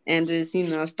 Yeah. And just,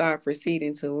 start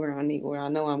proceeding to where I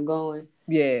know I'm going.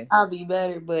 Yeah. I'll be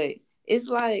better. But it's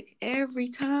like every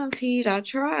time, Tej, I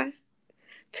try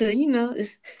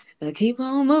to, I keep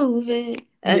on moving.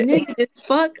 A nigga just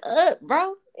fuck up,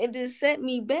 bro. It just set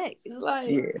me back. It's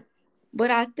like,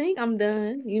 but I think I'm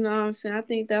done. You know what I'm saying? I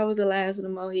think that was the last of the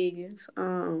Mohegans.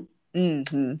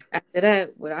 After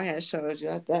that, what I had showed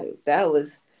you, that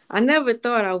was, I never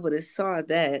thought I would have saw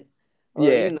that. Or,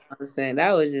 you know what I'm saying?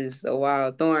 That was just a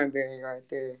wild Thornberry right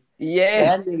there.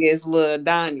 Yeah. That nigga is Lil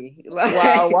Donnie. Like,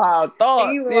 wild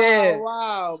thoughts.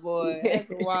 Wild, boy. That's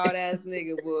a wild ass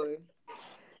nigga, boy.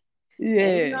 Yeah.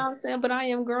 And you know what I'm saying? But I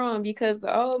am growing because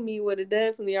the old me would have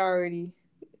definitely already.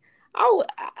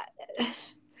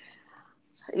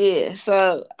 Yeah,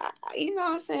 so you know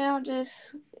what I'm saying. I'm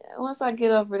just once I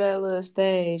get over that little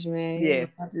stage, man.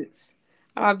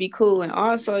 I'll be cool. And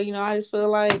also, I just feel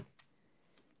like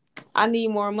I need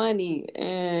more money,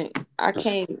 and I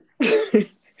can't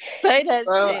say that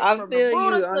bro, shit. I From feel the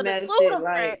you on that shit.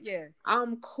 Like,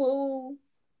 I'm cool,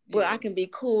 but I can be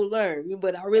cooler.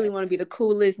 But I really want to be the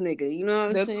coolest nigga. You know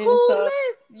what I'm saying? Coolest,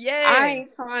 I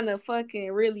ain't trying to fucking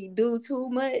really do too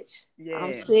much.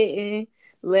 I'm sitting,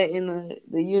 letting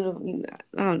the universe.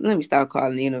 Let me stop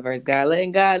calling the universe God.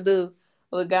 Letting God do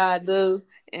what God do,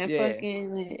 and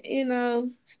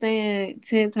fucking, staying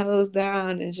 10 toes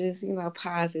down and just,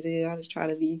 positive. I just try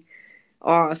to be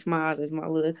all smiles, as my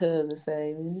little cousin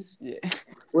say.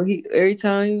 Well, every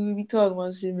time we be talking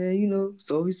about shit, man,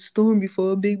 it's always a storm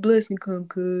before a big blessing come,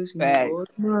 cuz, all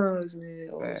smiles, man,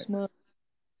 all smiles.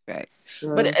 Facts.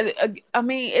 But I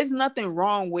mean, it's nothing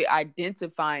wrong with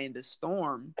identifying the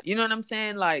storm. You know what I'm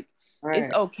saying? Like,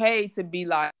 it's okay to be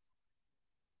like,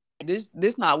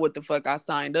 this not what the fuck I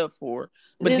signed up for.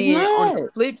 But It's then on the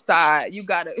not. flip side, you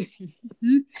gotta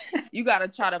you gotta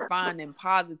try to find them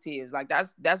positives. Like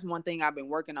that's one thing I've been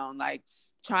working on, like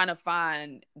trying to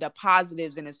find the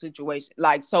positives in a situation.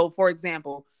 Like, so for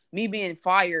example, me being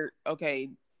fired, okay,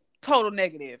 total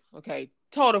negative, okay,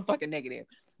 total fucking negative.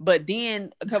 But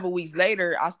then a couple weeks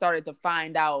later, I started to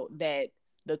find out that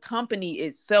the company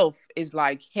itself is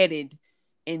like headed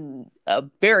in a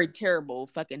very terrible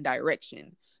fucking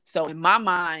direction. So in my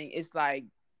mind, it's like,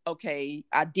 okay,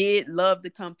 I did love the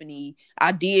company.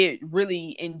 I did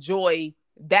really enjoy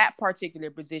that particular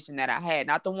position that I had,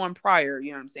 not the one prior, you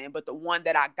know what I'm saying, but the one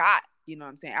that I got, you know what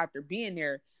I'm saying, after being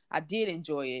there, I did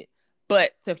enjoy it.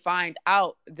 But to find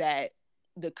out that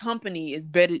the company is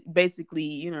better, basically,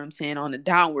 you know what I'm saying, on a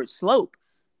downward slope,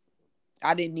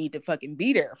 I didn't need to fucking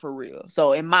be there for real.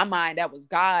 So in my mind, that was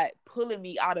God pulling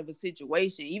me out of a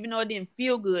situation. Even though it didn't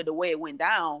feel good the way it went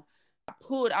down, I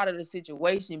pulled out of the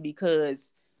situation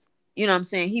because, you know what I'm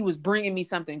saying, he was bringing me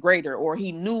something greater, or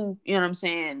he knew, you know what I'm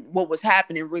saying, what was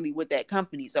happening really with that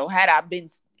company. So had I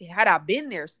been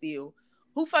there still,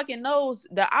 who fucking knows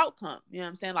the outcome? You know what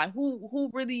I'm saying? Like who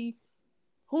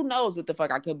knows what the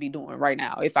fuck I could be doing right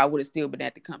now if I would have still been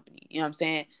at the company. You know what I'm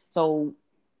saying? So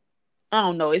I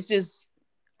don't know. It's just,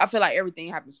 I feel like everything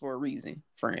happens for a reason,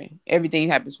 friend. Everything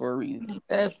happens for a reason.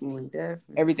 Definitely.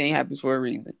 Everything happens for a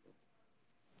reason.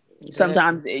 Definitely.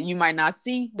 Sometimes you might not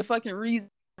see the fucking reason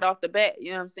off the bat.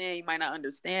 You know what I'm saying? You might not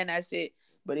understand that shit.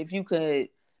 But if you could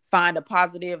find a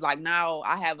positive, like now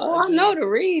I have Oh, I know again. the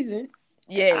reason.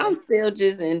 Yeah. I'm still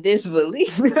just in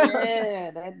disbelief.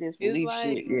 Yeah, that It's disbelief like,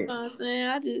 shit. you Yeah. know what I'm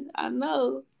saying? I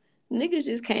know niggas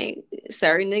just can't,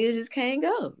 certain niggas just can't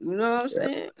go. You know what I'm Yeah.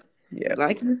 saying? Yeah.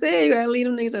 Like you said, you gotta leave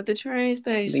them niggas at the train Leave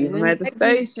station. them at the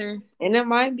station. And there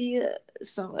might be a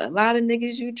lot of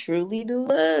niggas you truly do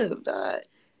love, dog.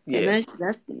 And Yeah.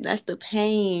 that's the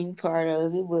pain part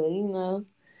of it. But you know,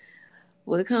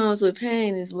 what comes with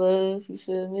pain is love. You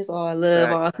feel me? It's all love,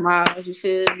 Fact. all smiles. You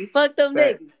feel me? Fuck them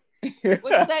Fact. niggas.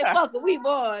 What you say? Fuck 'em, we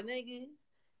boy, nigga.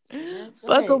 And that's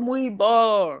Fuck that. them, we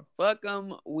ball. Fuck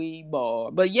them, we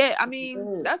ball. But yeah, I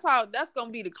mean, that's gonna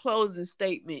be the closing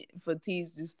statement for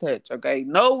Tease This Touch. Okay,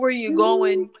 know where you're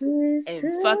going,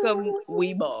 and fuck them,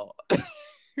 we ball.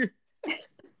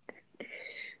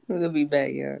 We'll be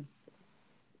back, y'all.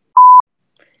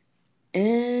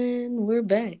 And we're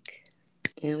back.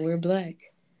 And we're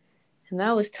black. And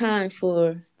now it's time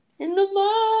for In the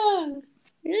Mind.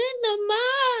 In the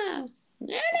Mind. In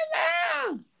the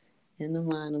Mind. In the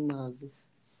Mind of Moses.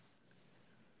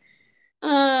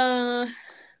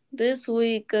 This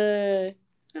week, I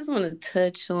just want to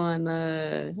touch on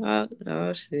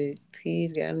oh shit,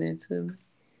 T's got into me.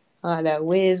 All that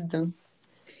wisdom.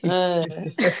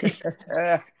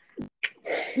 I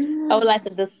would like to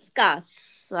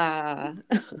discuss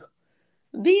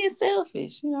being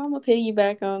selfish. You know, I'm gonna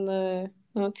piggyback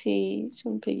on T.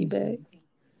 I'm gonna piggyback.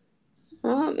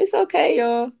 It's okay,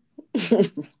 y'all.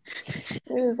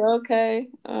 It's okay.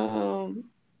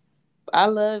 I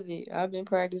love it. I've been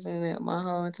practicing it my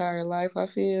whole entire life. I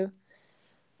feel.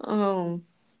 Um.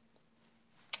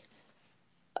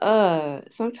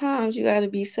 Sometimes you gotta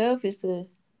be selfish to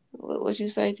what you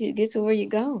say to get to where you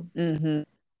go.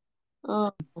 Mm-hmm.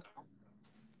 Um.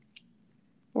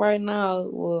 Right now,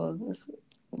 well, it's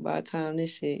by the time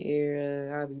this shit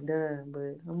air, I'll be done.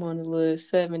 But I'm on a little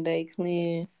 7-day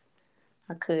cleanse.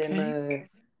 I couldn't Okay.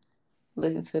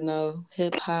 listen to no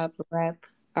hip hop, rap,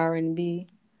 R&B,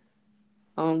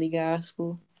 only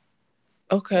gospel.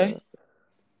 Okay.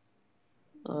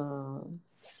 Uh, um,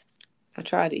 I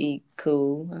tried to eat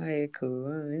cool. I ate cool.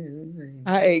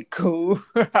 I ain't cool.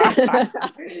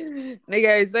 Nigga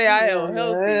ain't say I am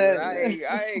healthy, but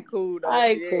I ain't cool though. I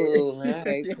ate Yeah. cool, man. I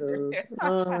ate cool.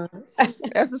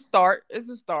 That's a start. It's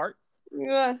a start.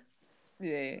 Yeah.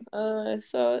 Yeah.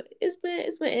 So it's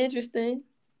been interesting.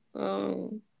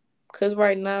 Cause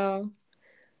right now,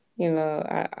 you know,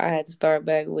 I had to start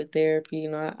back with therapy.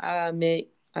 You know, I admit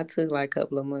I took like a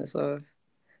couple of months off.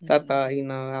 So I thought, you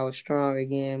know, I was strong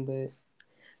again, but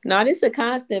no, this a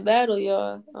constant battle,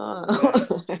 y'all.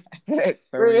 That's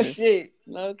Real real. shit.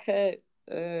 No cut.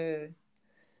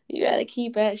 You gotta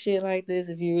keep at shit like this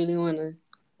if you really wanna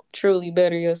truly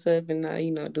better yourself and not,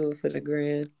 you know, do it for the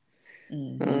grand.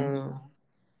 Mm-hmm. Um,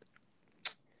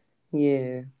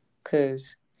 yeah,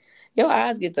 cause your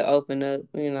eyes get to open up,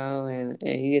 you know, and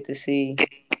you get to see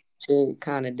shit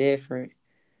kind of different.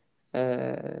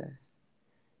 Uh,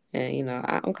 and you know,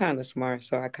 I'm kind of smart,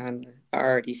 so I kind of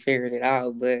already figured it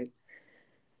out. But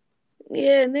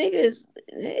yeah, niggas,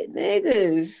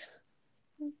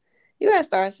 you gotta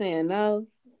start saying no.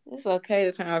 It's okay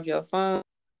to turn off your phone.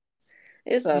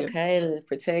 it's Yep. okay to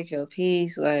protect your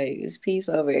peace. Like, it's peace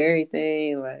over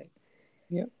everything.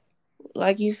 Yep.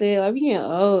 Like you said, like, we getting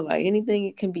old. Like,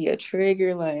 anything can be a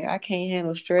trigger. Like, I can't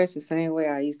handle stress the same way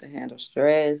I used to handle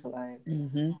stress. Like,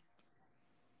 Mm-hmm.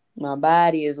 my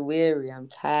body is weary. I'm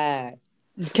tired.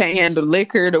 You can't handle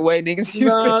liquor the way niggas You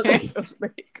used to know? handle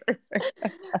liquor.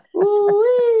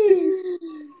 Ooh-wee.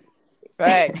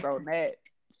 Facts on that.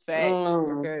 Facts.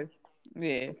 um, Okay.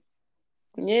 Yeah.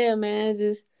 yeah, man.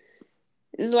 It's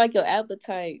like your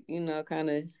appetite, kind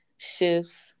of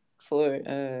shifts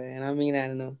and I mean, I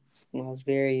don't know, most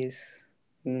various,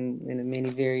 in the many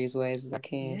various ways as I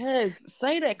can. Yes.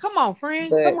 Say that. Come on, friend.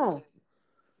 Come But on.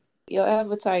 your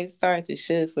appetite starts to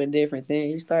shift for different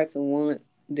things. You start to want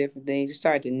different things. You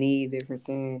start to need different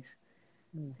things.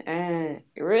 And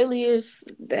really, if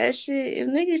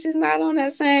niggas just not on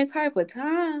that same type of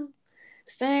time,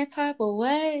 same type of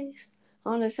wave,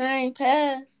 on the same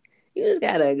path, you just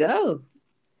gotta go.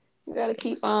 You gotta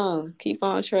keep on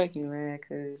trucking, man,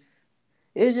 cause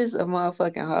it's just a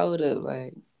motherfucking hold up.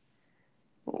 Like,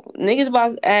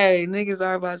 niggas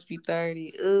are about to be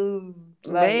 30. Ooh,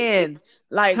 like, Man,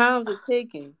 like time's a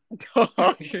ticking.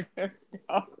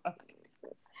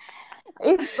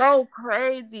 it's so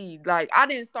crazy. Like I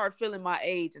didn't start feeling my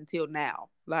age until now.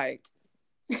 Like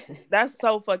that's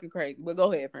so fucking crazy. But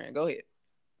go ahead, friend. Go ahead.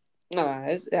 Nah,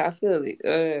 I feel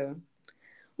it.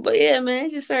 But yeah, man,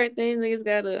 it's just certain things niggas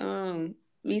gotta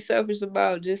be selfish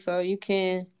about just so you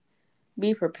can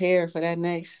be prepared for that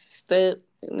next step.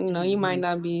 You might Mm-hmm.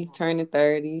 not be turning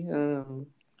 30.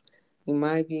 It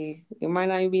might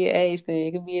not even be an age thing.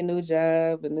 It could be a new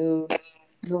job, a new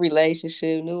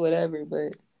relationship, new whatever.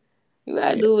 But you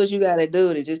gotta Yeah. do what you gotta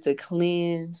do to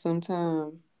cleanse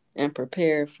sometime and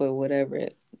prepare for whatever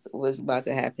was about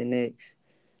to happen next.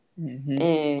 Mm-hmm.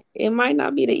 And it might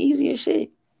not be the easiest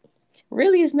shit.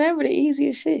 Really, it's never the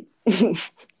easiest shit.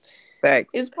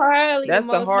 Facts. It's probably the That's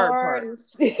the most hard part.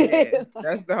 hardest Yeah, shit.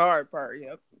 that's the hard part.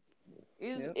 Yep.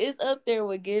 it's Yep. it's up there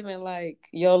with giving like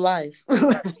your life.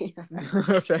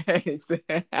 Facts.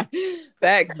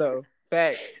 Facts though.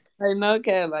 Facts. Like, no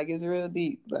cap, like, it's real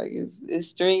deep. Like, it's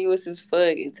strenuous as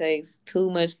fuck. It takes too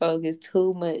much focus,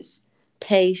 too much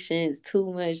patience,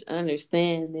 too much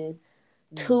understanding,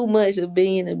 Mm. too much of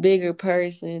being a bigger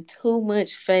person, too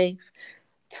much faith,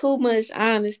 too much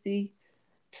honesty,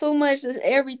 too much of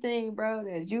everything, bro,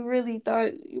 that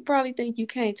you probably think you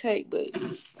can't take, but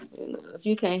if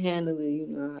you can't handle it, you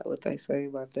know what they say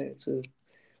about that too.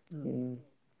 Mm.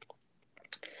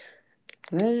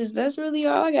 Mm. That's really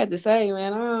all I got to say,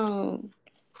 man. I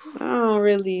don't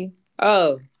really.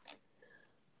 Oh,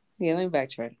 yeah, let me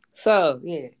backtrack. So,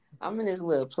 yeah, I'm in this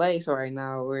little place right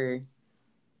now where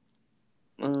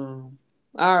I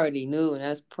already knew, and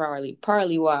that's probably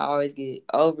partly why I always get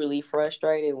overly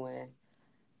frustrated when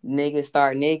niggas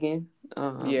start nigging.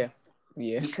 Yeah.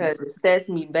 Yeah. Because it sets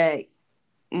me back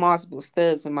multiple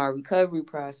steps in my recovery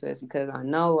process, because I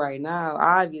know right now,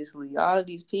 obviously, all of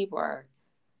these people are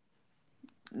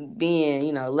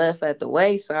being, left at the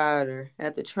wayside or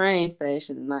at the train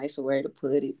station, a nicer way to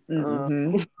put it.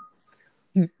 Mm-hmm.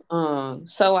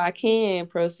 So I can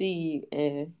proceed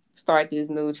and start this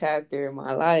new chapter in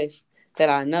my life that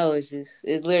I know is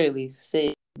literally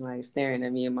sitting, like, staring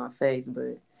at me in my face,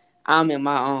 but I'm in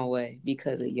my own way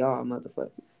because of y'all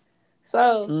motherfuckers.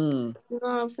 So, Mm. you know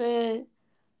what I'm saying?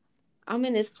 I'm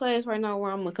in this place right now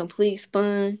where I'm a complete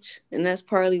sponge, and that's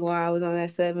partly why I was on that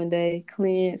 7-day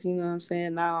cleanse. You know what I'm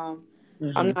saying? Now I'm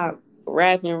Mm-hmm. not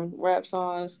rapping rap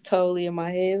songs totally in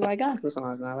my head. It's like gospel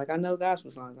songs now. Like, I know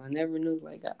gospel songs. I never knew.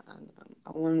 Like, I'm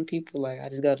one of the people, like, I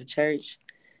just go to church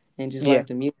and just Yeah. like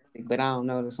the music, but I don't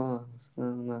know the songs. I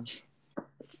don't know.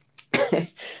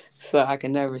 So I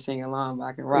can never sing along, but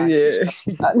I can rock Yeah.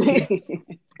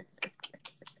 it.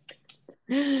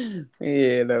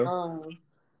 Yeah. No.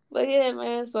 But yeah,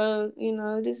 man. So,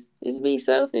 just be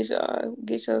selfish, y'all.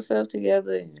 Get yourself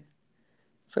together and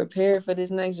prepare for this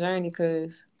next journey,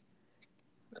 cause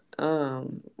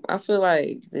I feel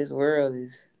like this world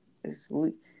is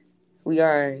we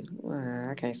are.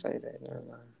 I can't say that. Never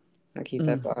mind. I keep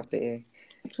that Mm. off the air.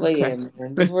 But yeah, Okay.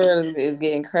 man, this world is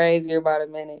getting crazier by the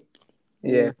minute.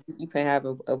 Yeah. You can have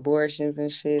abortions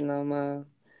and shit no more.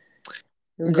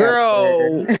 We got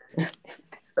Girl.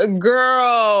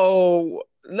 Girl.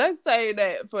 Let's say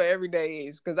that for everyday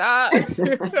use, cause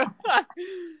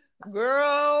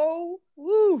girl.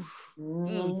 Woo.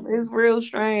 Mm. It's real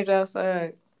strange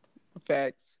outside.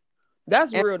 Facts.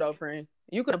 That's real though, friend.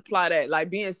 You can apply that. Like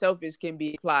being selfish can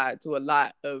be applied to a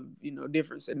lot of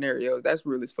different scenarios. That's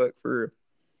real as fuck for real.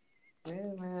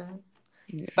 Yeah, man.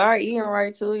 Yeah. Start eating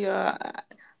right too, y'all.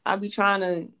 I be trying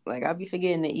to I be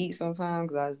forgetting to eat sometimes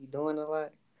because I be doing a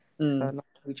lot. So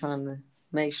I be trying to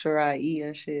make sure I eat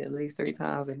and shit at least 3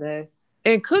 times a day.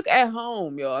 And cook at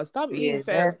home, y'all. Stop eating Yeah,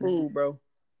 fast definitely. food, bro.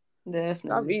 Stop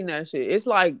Definitely. eating that shit. It's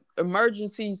like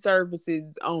emergency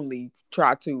services only.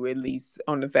 Try to at least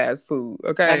on the fast food,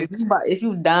 Like okay? if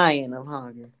you dying of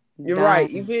hunger, You're right.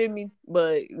 You dying. feel me?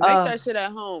 But make that shit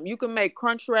at home. You can make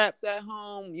crunch wraps at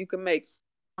home. You can make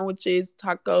sandwiches,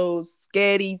 tacos,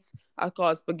 sketties. I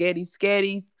call it spaghetti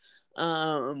sketties.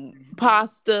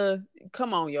 Pasta.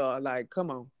 Come on, y'all. Like, come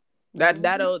on.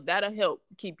 That'll help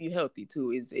keep you healthy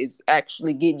too. Is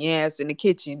actually getting your ass in the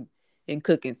kitchen and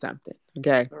cooking something.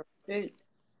 Okay.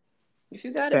 If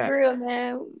you got a Fact. grill,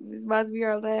 man, it's about to be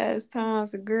our last time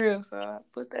to grill. So I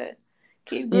put that.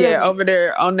 Keep Yeah, grilling. over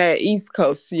there on that East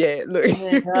Coast. Yeah, look.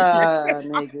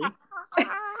 Niggas.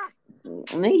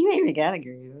 Nigga, you ain't even got a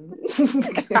grill.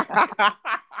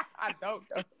 I don't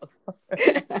know.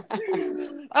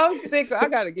 I'm sick. I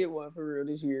gotta get one for real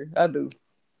this year. I do.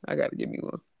 I gotta get me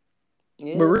one.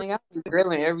 Yeah, But nigga, I be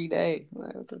grilling every day.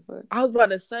 Like, what the fuck? I was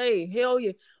about to say, hell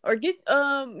yeah, or get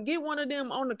one of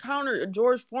them on the counter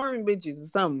George Foreman bitches or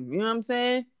something. You know what I'm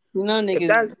saying? You know, If niggas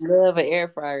that's love an air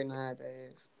fryer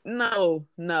nowadays. no,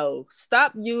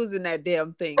 stop using that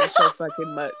damn thing so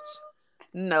fucking much.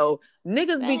 No,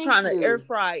 niggas be Thank trying to air you.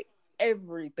 fry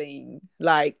everything,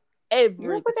 like Girl,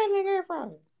 everything. put that nigga air fryer.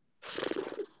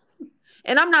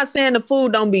 And I'm not saying the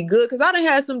food don't be good because I done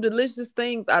had some delicious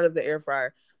things out of the air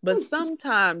fryer. But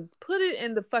sometimes put it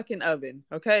in the fucking oven,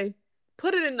 okay?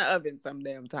 Put it in the oven some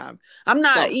damn times. I'm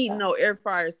not So eating no air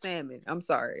fryer salmon. I'm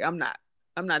sorry. I'm not.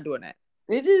 I'm not doing that.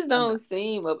 it just I'm don't not.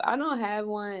 seem. I don't have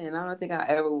one, and I don't think I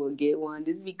ever will get one,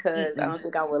 just because I Mm-mm. don't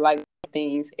think I would like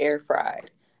things air fried.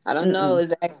 I don't know Mm-mm.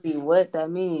 exactly what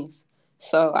that means,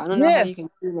 so I don't know how Yeah. you can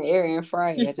be in the air and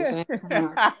fry it at the same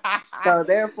time. Yeah. So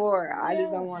therefore, I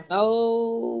just don't want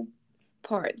no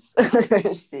parts.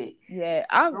 Shit. Yeah,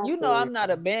 Don't for I'm it.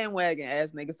 not a bandwagon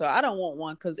ass nigga, so I don't want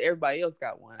one because everybody else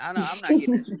got one. I'm not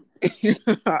getting that shit.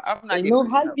 I'm not Ain't getting no one.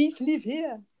 hot No. beach live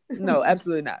here. No,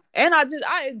 absolutely not. And I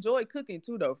enjoy cooking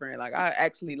too though, friend. Like I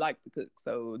actually like to cook.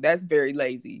 So that's very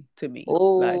lazy to me.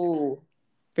 Like Oh,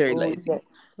 very oh, lazy.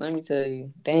 let me tell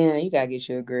you. Damn, you gotta get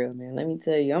you a grill, man. Let me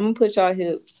tell you. I'm gonna put y'all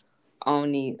here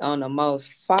on the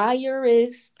most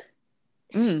firest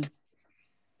Mm,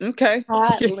 okay.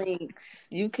 hot links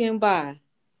you can buy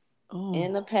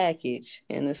in a Oh, package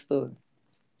in the store.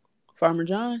 Farmer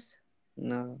John's?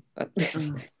 No.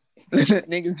 Mm.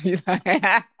 Niggas be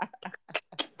like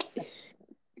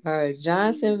All right,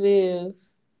 Johnsonville's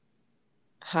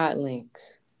hot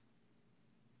links.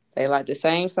 They like the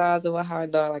same size of a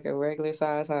hot dog, like a regular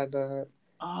size hot dog,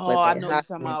 Oh, but I they know what hot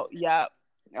you're talking link. about. Yeah.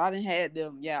 I done had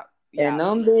them. Yeah. And Yeah.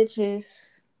 them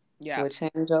bitches Yeah. will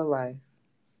change your life.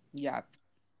 Yeah.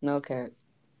 No cap.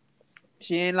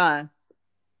 She ain't lying.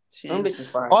 She Them ain't. bitches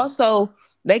fire. Also,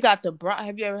 they got the brat.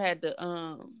 Have you ever had the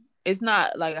It's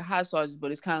not like a hot sausage,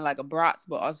 but it's kind of like a brats,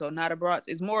 but also not a brats.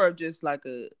 It's more of just like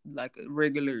a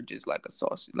regular, just like a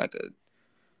sausage, like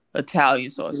a Italian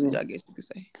sausage, I guess you could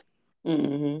say.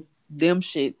 Mm-hmm. Them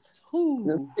shits. Them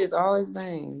Whoo. shits always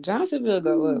bang. Johnsonville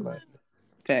go up Whoo. like.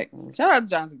 Facts. Shout out to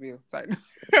Johnsonville. Sorry.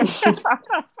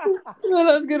 Well,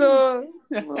 let's get a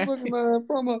motherfucking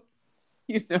promo.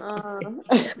 You know what I'm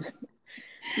saying?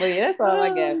 But yeah, that's all I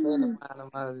got for the final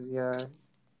Moses, y'all.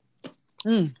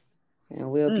 Mm,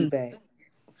 And we'll be mm. back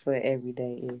for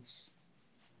everyday ish.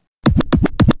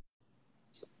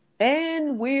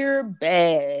 And we're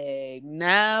back.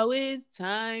 Now it's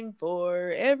time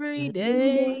for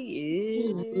everyday.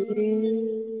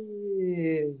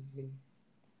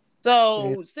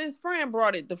 So since Fran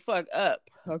brought it the fuck up,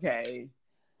 okay.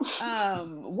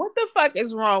 What the fuck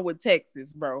is wrong with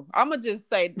Texas, bro? I'ma just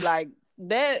say like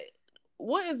that.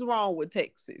 What is wrong with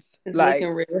Texas? It's looking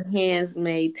Like, real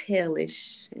handsmade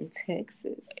tailish in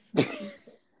Texas.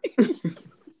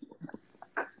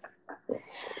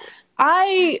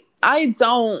 I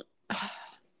don't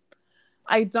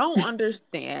I don't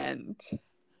understand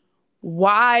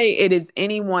why it is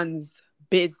anyone's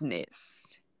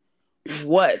business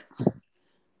what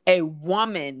a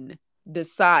woman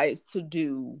decides to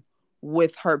do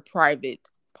with her private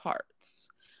parts.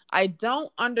 I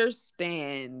don't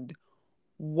understand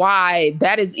why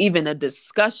that is even a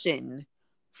discussion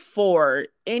for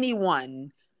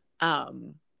anyone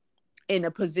um, in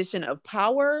a position of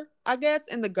power, I guess,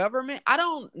 in the government. I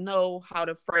don't know how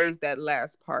to phrase that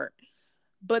last part.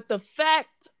 But the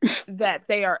fact that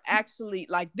they are actually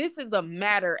like, this is a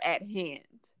matter at hand.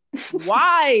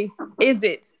 Why is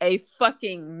it a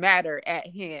fucking matter at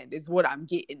hand is what I'm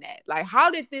getting at. Like, how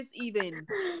did this even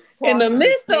in the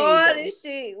midst of all table? this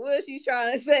shit? What's she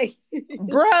trying to say?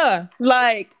 Bruh,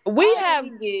 like, we How have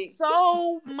did we get...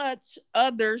 so much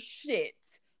other shit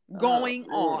going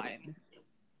on.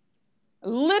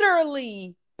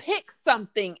 Literally pick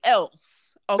something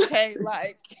else, okay?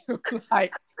 like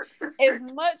as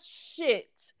much shit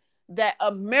that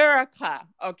America,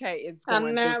 okay, is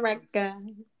going through.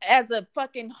 As a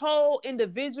fucking whole,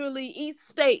 individually, each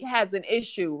state has an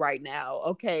issue right now,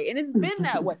 okay? And it's been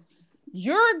that way.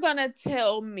 You're gonna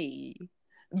tell me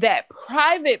that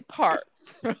private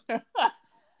parts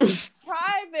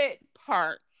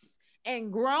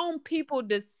and grown people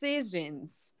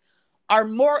decisions are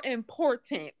more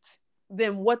important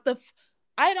than what the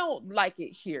I don't like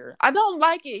it here. I don't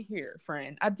like it here,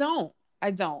 friend. I don't.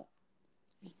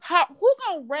 Who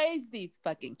gonna raise these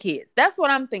fucking kids? That's what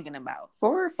I'm thinking about.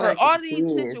 For all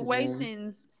these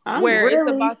situations where it's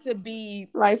about to be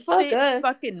like fuck us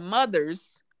fucking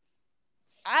mothers.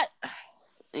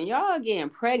 And y'all getting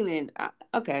pregnant.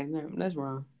 Okay, no, that's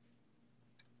wrong.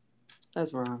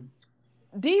 That's wrong.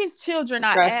 These children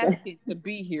are asking to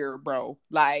be here, bro.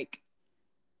 Like,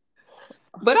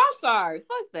 but I'm sorry,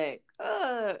 fuck that.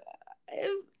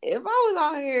 If I was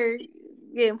out here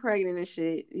getting pregnant and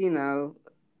shit, you know,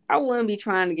 I wouldn't be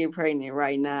trying to get pregnant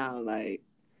right now. Like,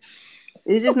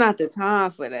 it's just not the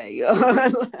time for that, yo.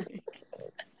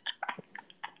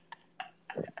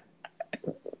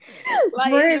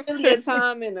 Like it's really a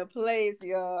time and a place,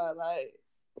 y'all. Like,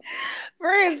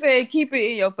 Fred said, keep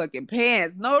it in your fucking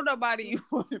pants. Nobody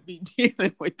want to be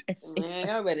dealing with that shit. Man,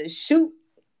 y'all better shoot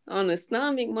on the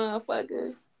stomach,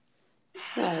 motherfucker.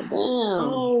 God damn.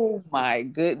 Oh my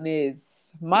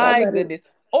goodness. My goodness.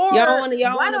 Or y'all want to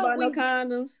buy no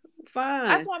condoms? Fine.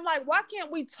 That's why I'm like, why can't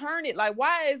we turn it? Like,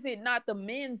 why is it not the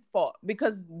men's fault?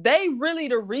 Because they really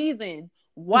the reason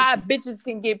why bitches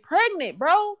can get pregnant,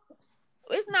 bro.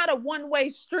 It's not a one-way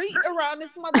street around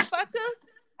this motherfucker.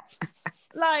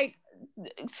 Like,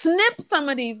 snip some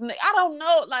of these. I don't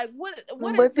know. Like, what?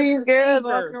 But these girls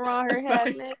walking around her half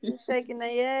naked and shaking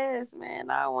their ass, man.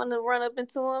 I want to run up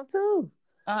into them too.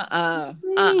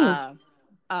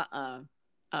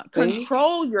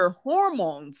 Control your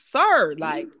hormones, sir.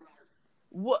 Like,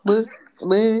 what? But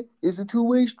man, it's a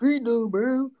two-way street, though,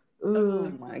 bro. Oh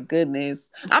my goodness.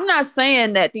 I'm not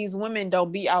saying that these women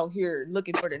don't be out here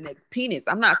looking for the next penis.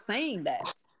 I'm not saying that.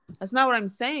 That's not what I'm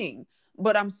saying.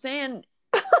 But I'm saying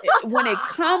when it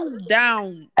comes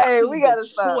down to we gotta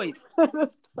choice,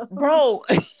 bro.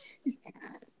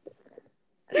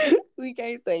 We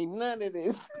can't say none of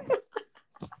this.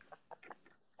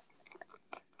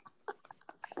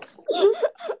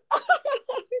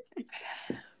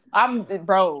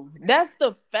 Bro, that's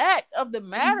the fact of the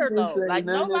matter, though. Like,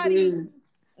 nobody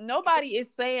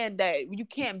is saying that you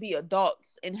can't be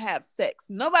adults and have sex.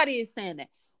 Nobody is saying that.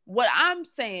 What I'm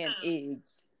saying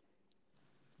is,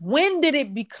 when did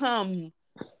it become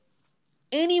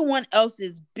anyone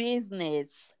else's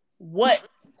business what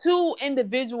two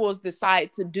individuals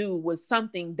decide to do with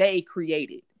something they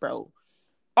created, bro?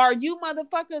 Are you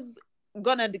motherfuckers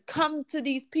gonna come to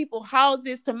these people's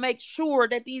houses to make sure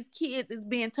that these kids is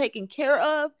being taken care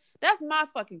of? That's my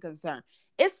fucking concern.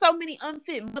 It's so many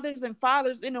unfit mothers and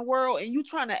fathers in the world, and you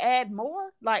trying to add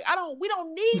more? Like, we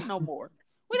don't need no more.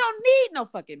 We don't need no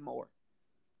fucking more.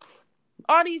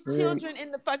 All these children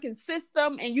in the fucking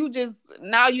system, and you just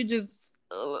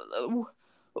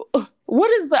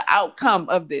what is the outcome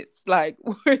of this? Like,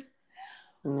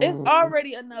 it's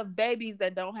already enough babies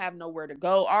that don't have nowhere to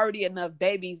go. Already enough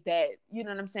babies that, you know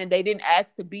what I'm saying, they didn't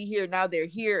ask to be here. Now they're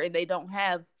here and they don't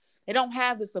have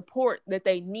the support that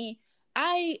they need.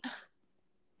 I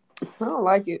don't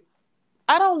like it.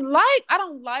 I don't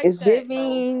like it's that,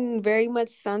 giving bro. Very much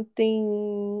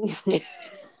something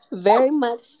very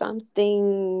much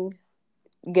something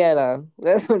ghetto.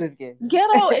 That's what it's getting.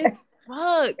 Ghetto is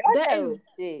fuck. That is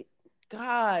shit.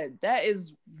 God, that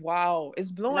is wow. It's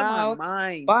blowing my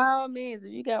mind. By all means,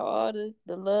 if you got all the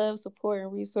love, support,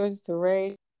 and resources to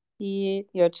raise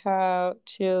your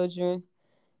children,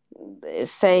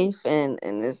 it's safe and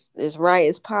as right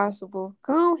as possible,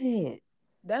 go ahead.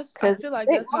 I feel like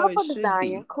that's how it should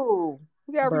be. Cool.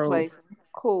 We gotta replace them.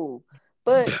 Cool.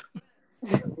 But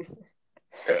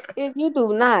if you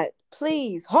do not,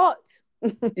 please,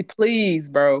 please,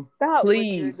 bro. Stop,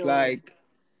 please, like,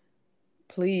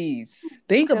 please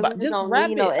think about just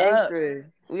wrap it up. Extra.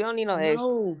 We don't need no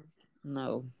extra.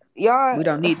 No. Y'all, we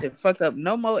don't need to fuck up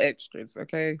no more extras,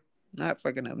 okay? Not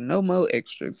fucking up no more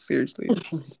extras, seriously.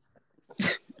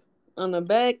 On the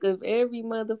back of every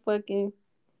motherfucking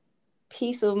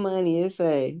piece of money. It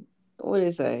say, what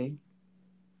it say?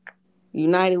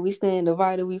 United we stand,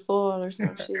 divided we fall, or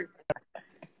some shit.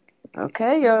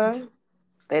 Okay, y'all.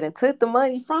 They done took the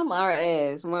money from our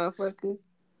ass, motherfucker.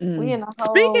 We in a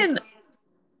whole. Speaking,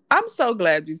 I'm so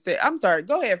glad you said. I'm sorry.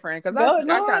 Go ahead, Frank, because I got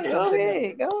Go something else.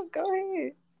 ahead. Go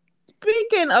ahead.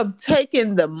 Speaking of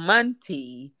taking the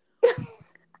money,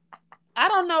 I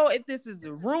don't know if this is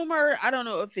a rumor. I don't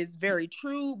know if it's very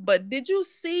true, but did you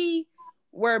see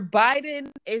where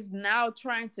Biden is now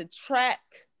trying to track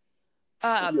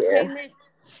Yeah.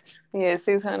 payments? Yeah,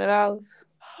 $600.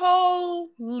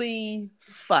 Holy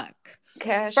fuck.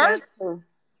 Cash First, out.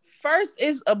 first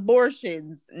is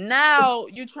abortions. Now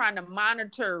you're trying to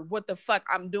monitor what the fuck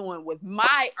I'm doing with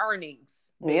my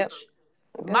earnings, bitch. Yep.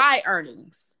 My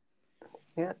earnings.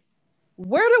 Yep.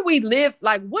 Where do we live?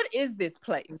 Like, what is this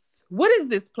place? What is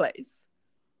this place?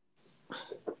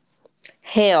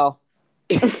 Hell.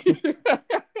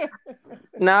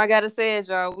 Now I gotta say it,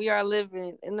 y'all. We are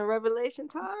living in the revelation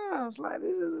times. Like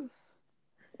this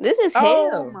is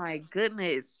hell. Oh my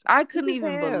goodness. I couldn't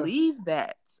even hell. believe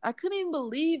that. I couldn't even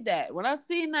believe that. When I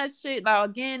seen that shit, now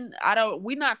again,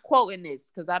 we're not quoting this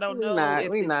because I don't know if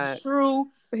this is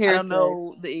true. I don't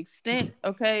know the extent,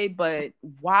 okay? But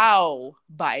wow,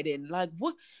 Biden. Like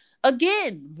what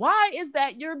again, why is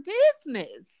that your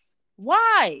business?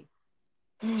 Why?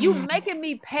 You making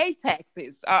me pay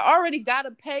taxes. I already gotta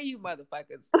pay you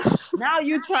motherfuckers. Now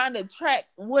you trying to track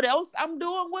what else I'm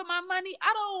doing with my money.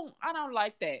 I don't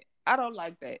like that. I don't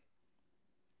like that.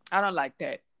 I don't like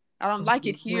that. I don't like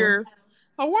it here.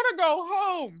 I want to go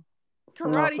home.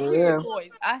 Karate Kid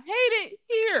voice. I hate it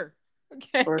here.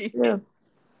 Okay.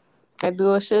 I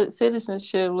do a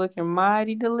citizenship looking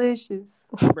mighty delicious.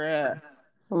 Bruh.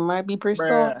 It might be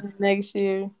pursuing next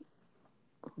year.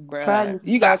 Bruh.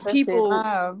 You got people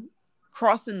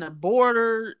crossing the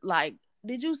border. Like,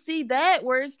 did you see that?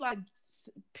 Where it's like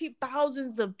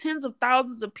tens of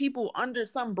thousands of people under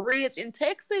some bridge in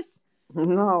Texas?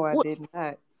 No, I did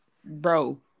not.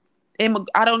 Bro.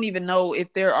 I don't even know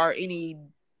if there are any.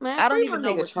 Man, I don't even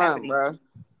know what's happening, bro.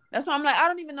 That's why I'm like, I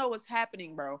don't even know what's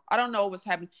happening, bro. I don't know what's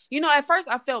happening. You know, at first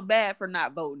I felt bad for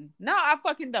not voting. Now I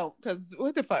fucking don't, because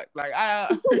what the fuck? Like,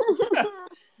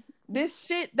 this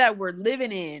shit that we're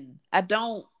living in, I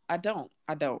don't know.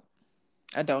 I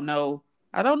don't know.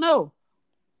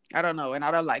 And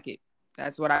I don't like it.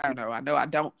 That's what I know. I know I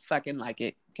don't fucking like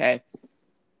it. Okay.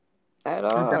 At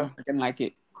all. I don't fucking like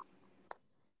it.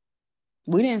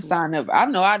 We didn't sign up. I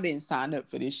know I didn't sign up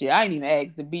for this shit. I ain't even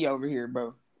asked to be over here,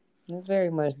 bro. It's very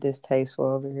much distasteful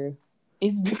over here.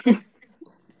 It's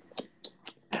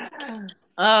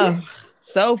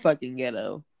so fucking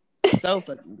ghetto. So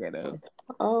fucking ghetto.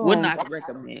 Would not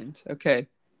recommend. Okay.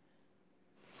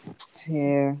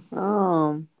 Yeah. I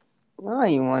don't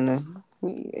even wanna.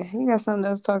 You got something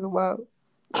else to talk about?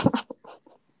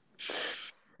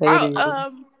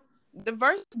 The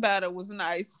verse battle was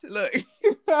nice. Look.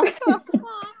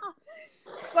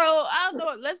 So I don't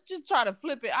know. Let's just try to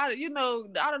flip it. I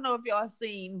don't know if y'all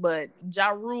seen, but Ja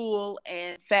Rule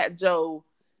and Fat Joe,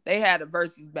 they had a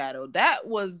versus battle. That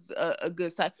was a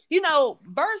good side. You know,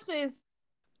 versus.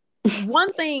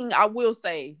 One thing I will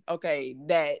say, okay,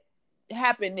 that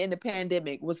happened in the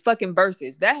pandemic was fucking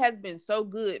versus. That has been so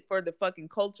good for the fucking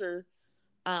culture.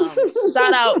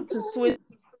 Shout out to Swiss.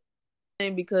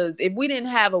 Because if we didn't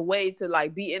have a way to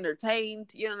like be entertained,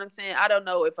 you know what I'm saying? I don't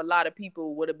know if a lot of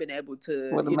people would have been able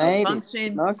to,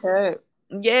 function. Okay.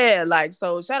 Yeah, like,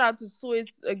 so shout out to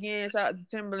Swiss again. Shout out to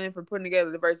Timberland for putting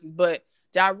together the verses. But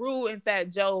Ja Rule and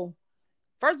Fat Joe,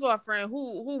 first of all, friend,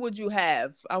 who would you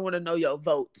have? I want to know your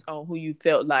vote on who you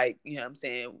felt like, you know what I'm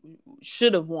saying,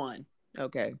 should have won.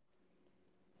 Okay.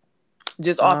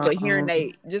 Just off of hearing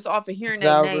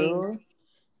their names.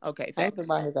 Okay, facts. I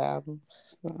about his album.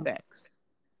 So.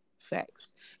 Facts.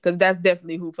 Because that's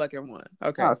definitely who fucking won.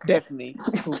 Okay. Definitely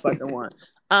who fucking won.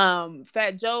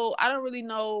 Fat Joe, I don't really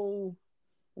know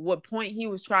what point he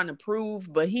was trying to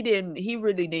prove, but he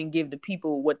really didn't give the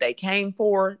people what they came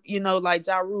for, like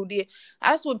Ja Rule did.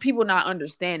 That's what people not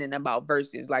understanding about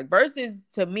verses. Like, verses,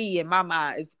 to me, in my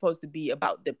mind, is supposed to be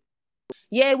about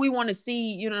we want to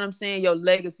see, you know what I'm saying, your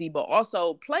legacy, but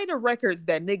also play the records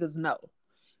that niggas know.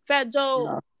 Fat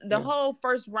Joe, the whole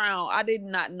first round, I did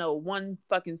not know one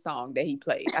fucking song that he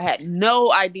played. I had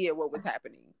no idea what was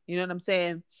happening. You know what I'm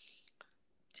saying?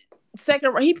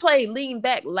 Second, he played Lean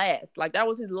Back last. Like, that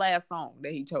was his last song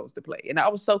that he chose to play. And I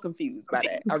was so confused by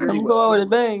that. I really was. Go with a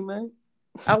bang, man.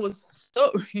 I was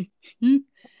so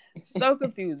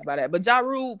confused by that. But Ja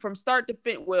Rule, from start to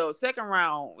finish, second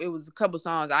round, it was a couple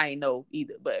songs I ain't know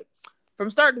either. But from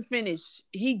start to finish,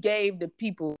 he gave the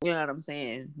people, you know what I'm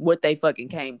saying, what they fucking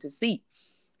came to see.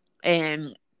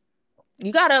 And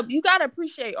you gotta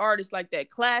appreciate artists like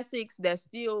that, classics that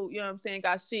still, you know what I'm saying,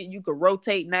 got shit you could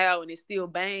rotate now and it still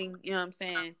bang, you know what I'm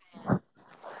saying.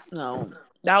 No,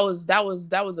 that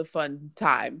was a fun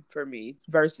time for me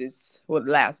versus what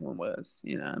the last one was,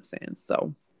 you know what I'm saying.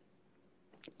 So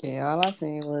Yeah, all I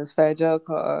seen was Fat Joe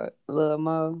called Lil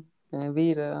Mo and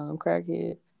Vita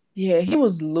crackhead. yeah, he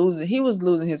was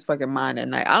losing his fucking mind that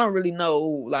night. I don't really know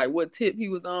like what tip he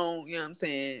was on, you know what I'm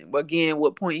saying, but again,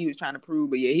 what point he was trying to prove.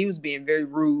 But yeah, he was being very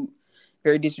rude,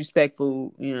 very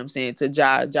disrespectful, you know what I'm saying, to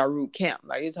Ja Rule camp,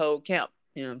 like his whole camp,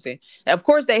 you know what I'm saying. And of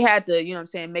course they had to, you know what I'm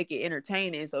saying, make it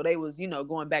entertaining, so they was,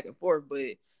 going back and forth,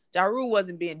 but Ja Rule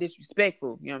wasn't being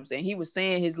disrespectful, you know what I'm saying. He was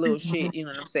saying his little shit, you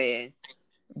know what I'm saying.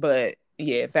 But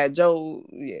yeah, Fat Joe,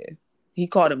 yeah, he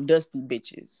called them dusty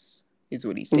bitches, is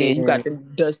what he said. You Yeah. got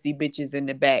them dusty bitches in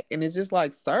the back, and it's just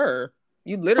like, sir,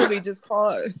 you literally just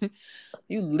called,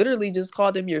 you literally just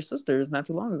called them your sisters not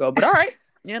too long ago. But all right,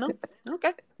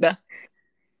 okay, yeah,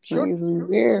 sure. Niggas be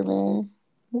weird, man.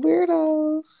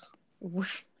 Weirdos.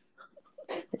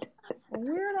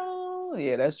 Weirdo.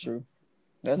 Yeah, that's true.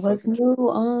 That's What's fucking true. new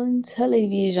on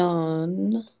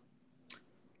television?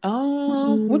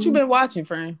 What you Mm, been watching,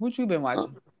 friend? What you been I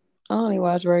watching? only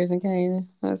watch Raising Kanan.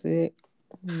 That's it.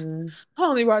 Mm. I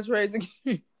only watch Raising.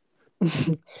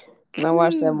 And I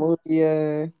watched that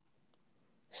movie,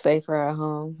 Safer at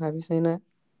Home. Have you seen that?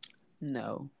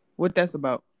 No, what that's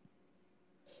about?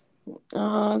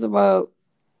 It's about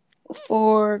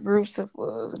four groups of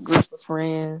it's a group of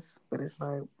friends, but it's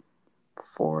like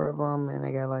four of them, and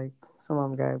they got like some of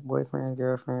them got boyfriend,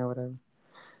 girlfriend, whatever.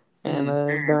 And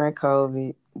Mm. it's during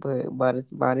COVID, but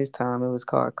by this time it was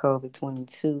called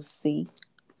COVID-22C.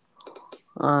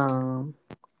 Um,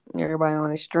 Everybody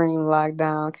on extreme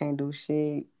lockdown, can't do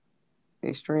shit,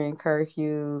 extreme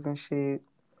curfews and shit.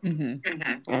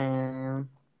 Mm-hmm. And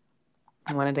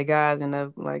one of the guys ended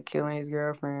up like killing his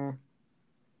girlfriend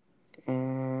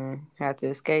and had to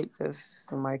escape because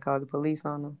somebody called the police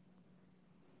on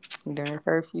him during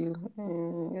curfew.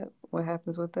 And yep, what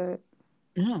happens with that?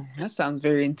 Oh, that sounds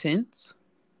very intense.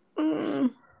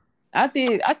 Mm,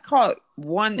 I caught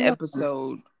one no.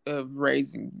 episode of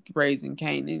Raising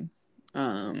Kanan.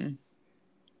 Um,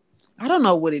 I don't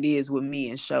know what it is with me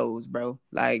and shows, bro.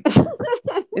 Like,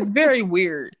 it's very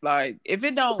weird. Like, if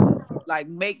it don't like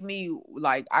make me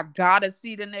like I gotta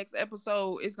see the next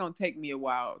episode, it's gonna take me a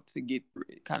while to get through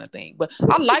it, kind of thing. But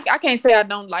I can't say I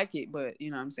don't like it, but you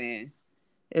know what I'm saying.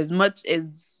 As much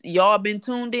as y'all been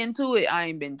tuned into it, I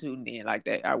ain't been tuned in like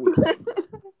that, I will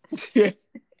say.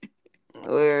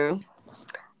 Well,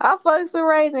 I fucks with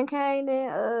Raising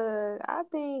Kanan. I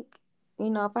think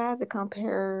if I had to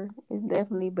compare, it's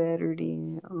definitely better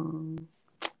than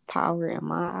Power in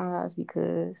my eyes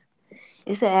because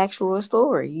it's an actual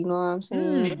story. You know what I'm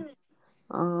saying?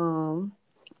 Mm. Um,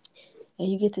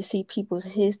 and you get to see people's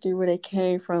history, where they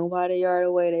came from, why they are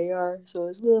the way they are. So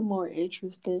it's a little more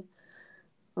interesting.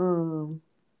 Um,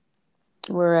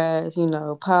 Whereas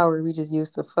Power, we just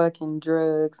used to fucking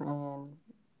drugs and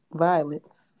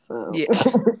violence. So Yeah.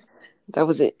 that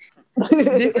was it.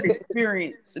 Different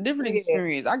experience. A different Yeah.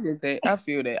 experience. I get that. I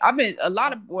feel that.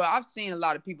 I've seen a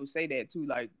lot of people say that too.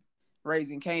 Like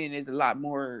Raising Kanan is a lot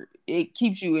more. It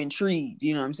keeps you intrigued.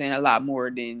 You know what I'm saying? A lot more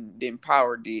than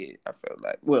Power did. I feel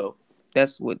like. Well,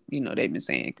 that's what they've been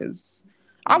saying. Because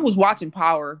I was watching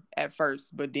Power at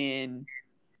first, but then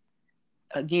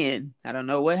again, I don't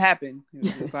know what happened. It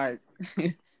was just like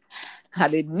I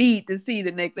didn't need to see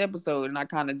the next episode, and I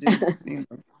kind of just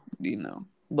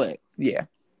But yeah,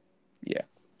 yeah.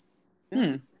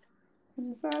 Hmm.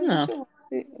 So you Yeah. should watch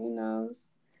it.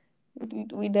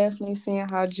 We definitely seeing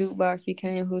how Jukebox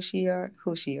became who she was.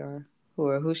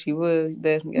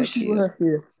 Definitely Who got she killed. was?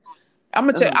 Yeah. I'm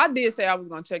gonna check. Um, I did say I was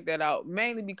gonna check that out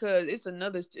mainly because it's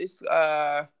another. It's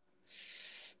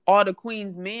All the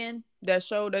Queen's Men. That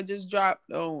show that just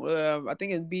dropped on I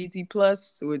think it's BET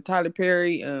Plus with Tyler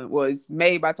Perry. Well, it's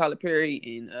made by Tyler Perry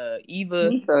and Eva,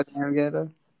 he's so damn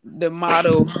ghetto. the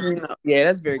model. Yeah,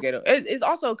 that's very ghetto. It's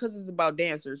also because it's about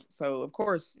dancers, so of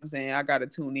course I'm saying I gotta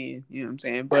tune in. You know what I'm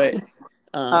saying? But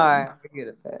All right, I get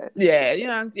it that. yeah,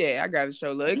 yeah, I got to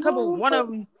show love. A couple,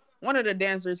 No, one of the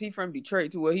dancers, he from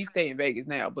Detroit too. Well, he stay in Vegas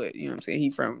now, but you know what I'm saying.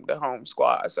 He from the home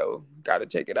squad, so got to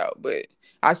check it out. But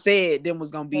I said them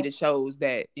was gonna be the shows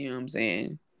that what I'm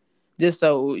saying, just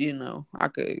so I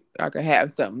could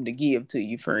have something to give to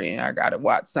you, friend. I gotta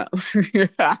watch something.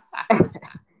 Gotta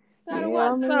yeah,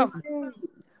 watch I mean, something. shit.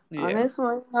 On Yeah. this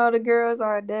one, the girls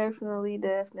are definitely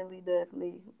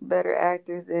better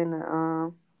actors than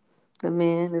the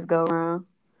men this go around.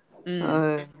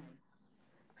 Mm.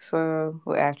 So,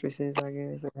 well, actresses, I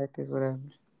guess, or actors, whatever.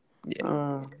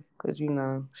 Yeah. Cause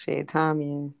shit,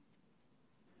 Tommy and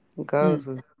Mm. Ghost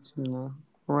was,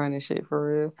 running shit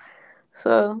for real.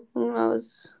 So,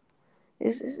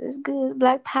 it's good. It's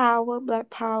Black Power. Black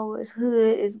Power is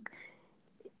hood.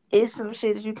 It's some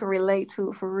shit that you can relate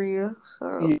to for real.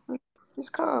 Yeah. So it's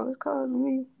called to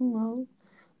me. You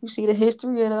see the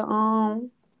history of the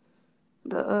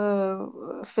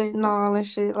fentanyl and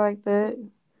shit like that.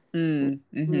 Mm.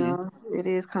 Mm-hmm. It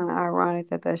is kind of ironic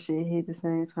that shit hit the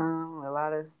same time. A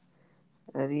lot of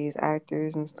these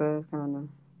actors and stuff kind of go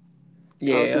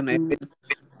Yeah, man. through.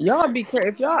 Y'all be careful.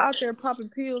 If y'all out there popping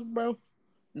pills, bro,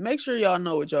 make sure y'all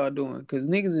know what y'all doing. Cause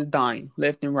niggas is dying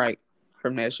left and right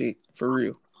from that shit. For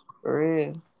real. For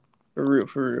real. For real.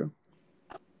 For real.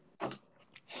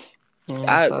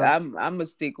 Yeah, so I'm gonna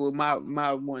stick with my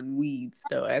one weeds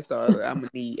though. That's all I'm gonna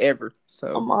need ever.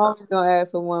 So I'm always gonna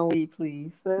ask for one weed,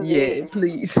 please. That's yeah,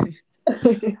 please. it.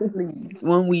 Please,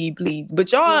 one weed, please.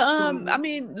 But y'all, I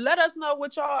mean, let us know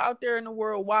what y'all out there in the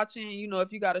world watching. You know,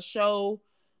 if you got a show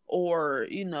or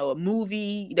a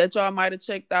movie that y'all might have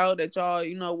checked out that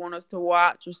y'all want us to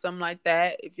watch or something like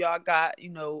that. If y'all got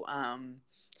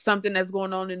something that's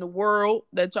going on in the world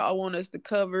that y'all want us to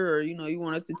cover or you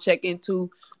want us to check into,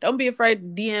 don't be afraid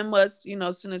to DM us.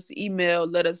 Send us an email.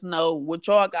 Let us know what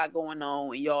y'all got going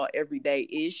on in y'all everyday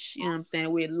ish. You know what I'm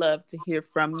saying? We'd love to hear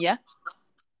from you.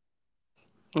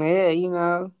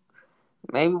 Yeah,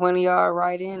 maybe one of y'all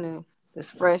write in and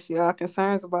express y'all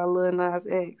concerns about Lil Nas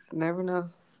X. Never know.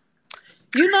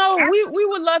 We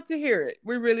would love to hear it.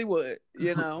 We really would.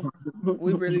 We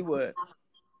really would.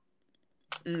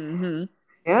 Mm-hmm.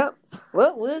 Yep.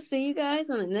 Well, we'll see you guys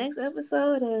on the next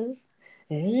episode of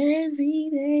Every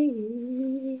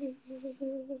Day.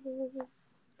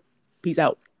 Peace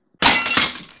out.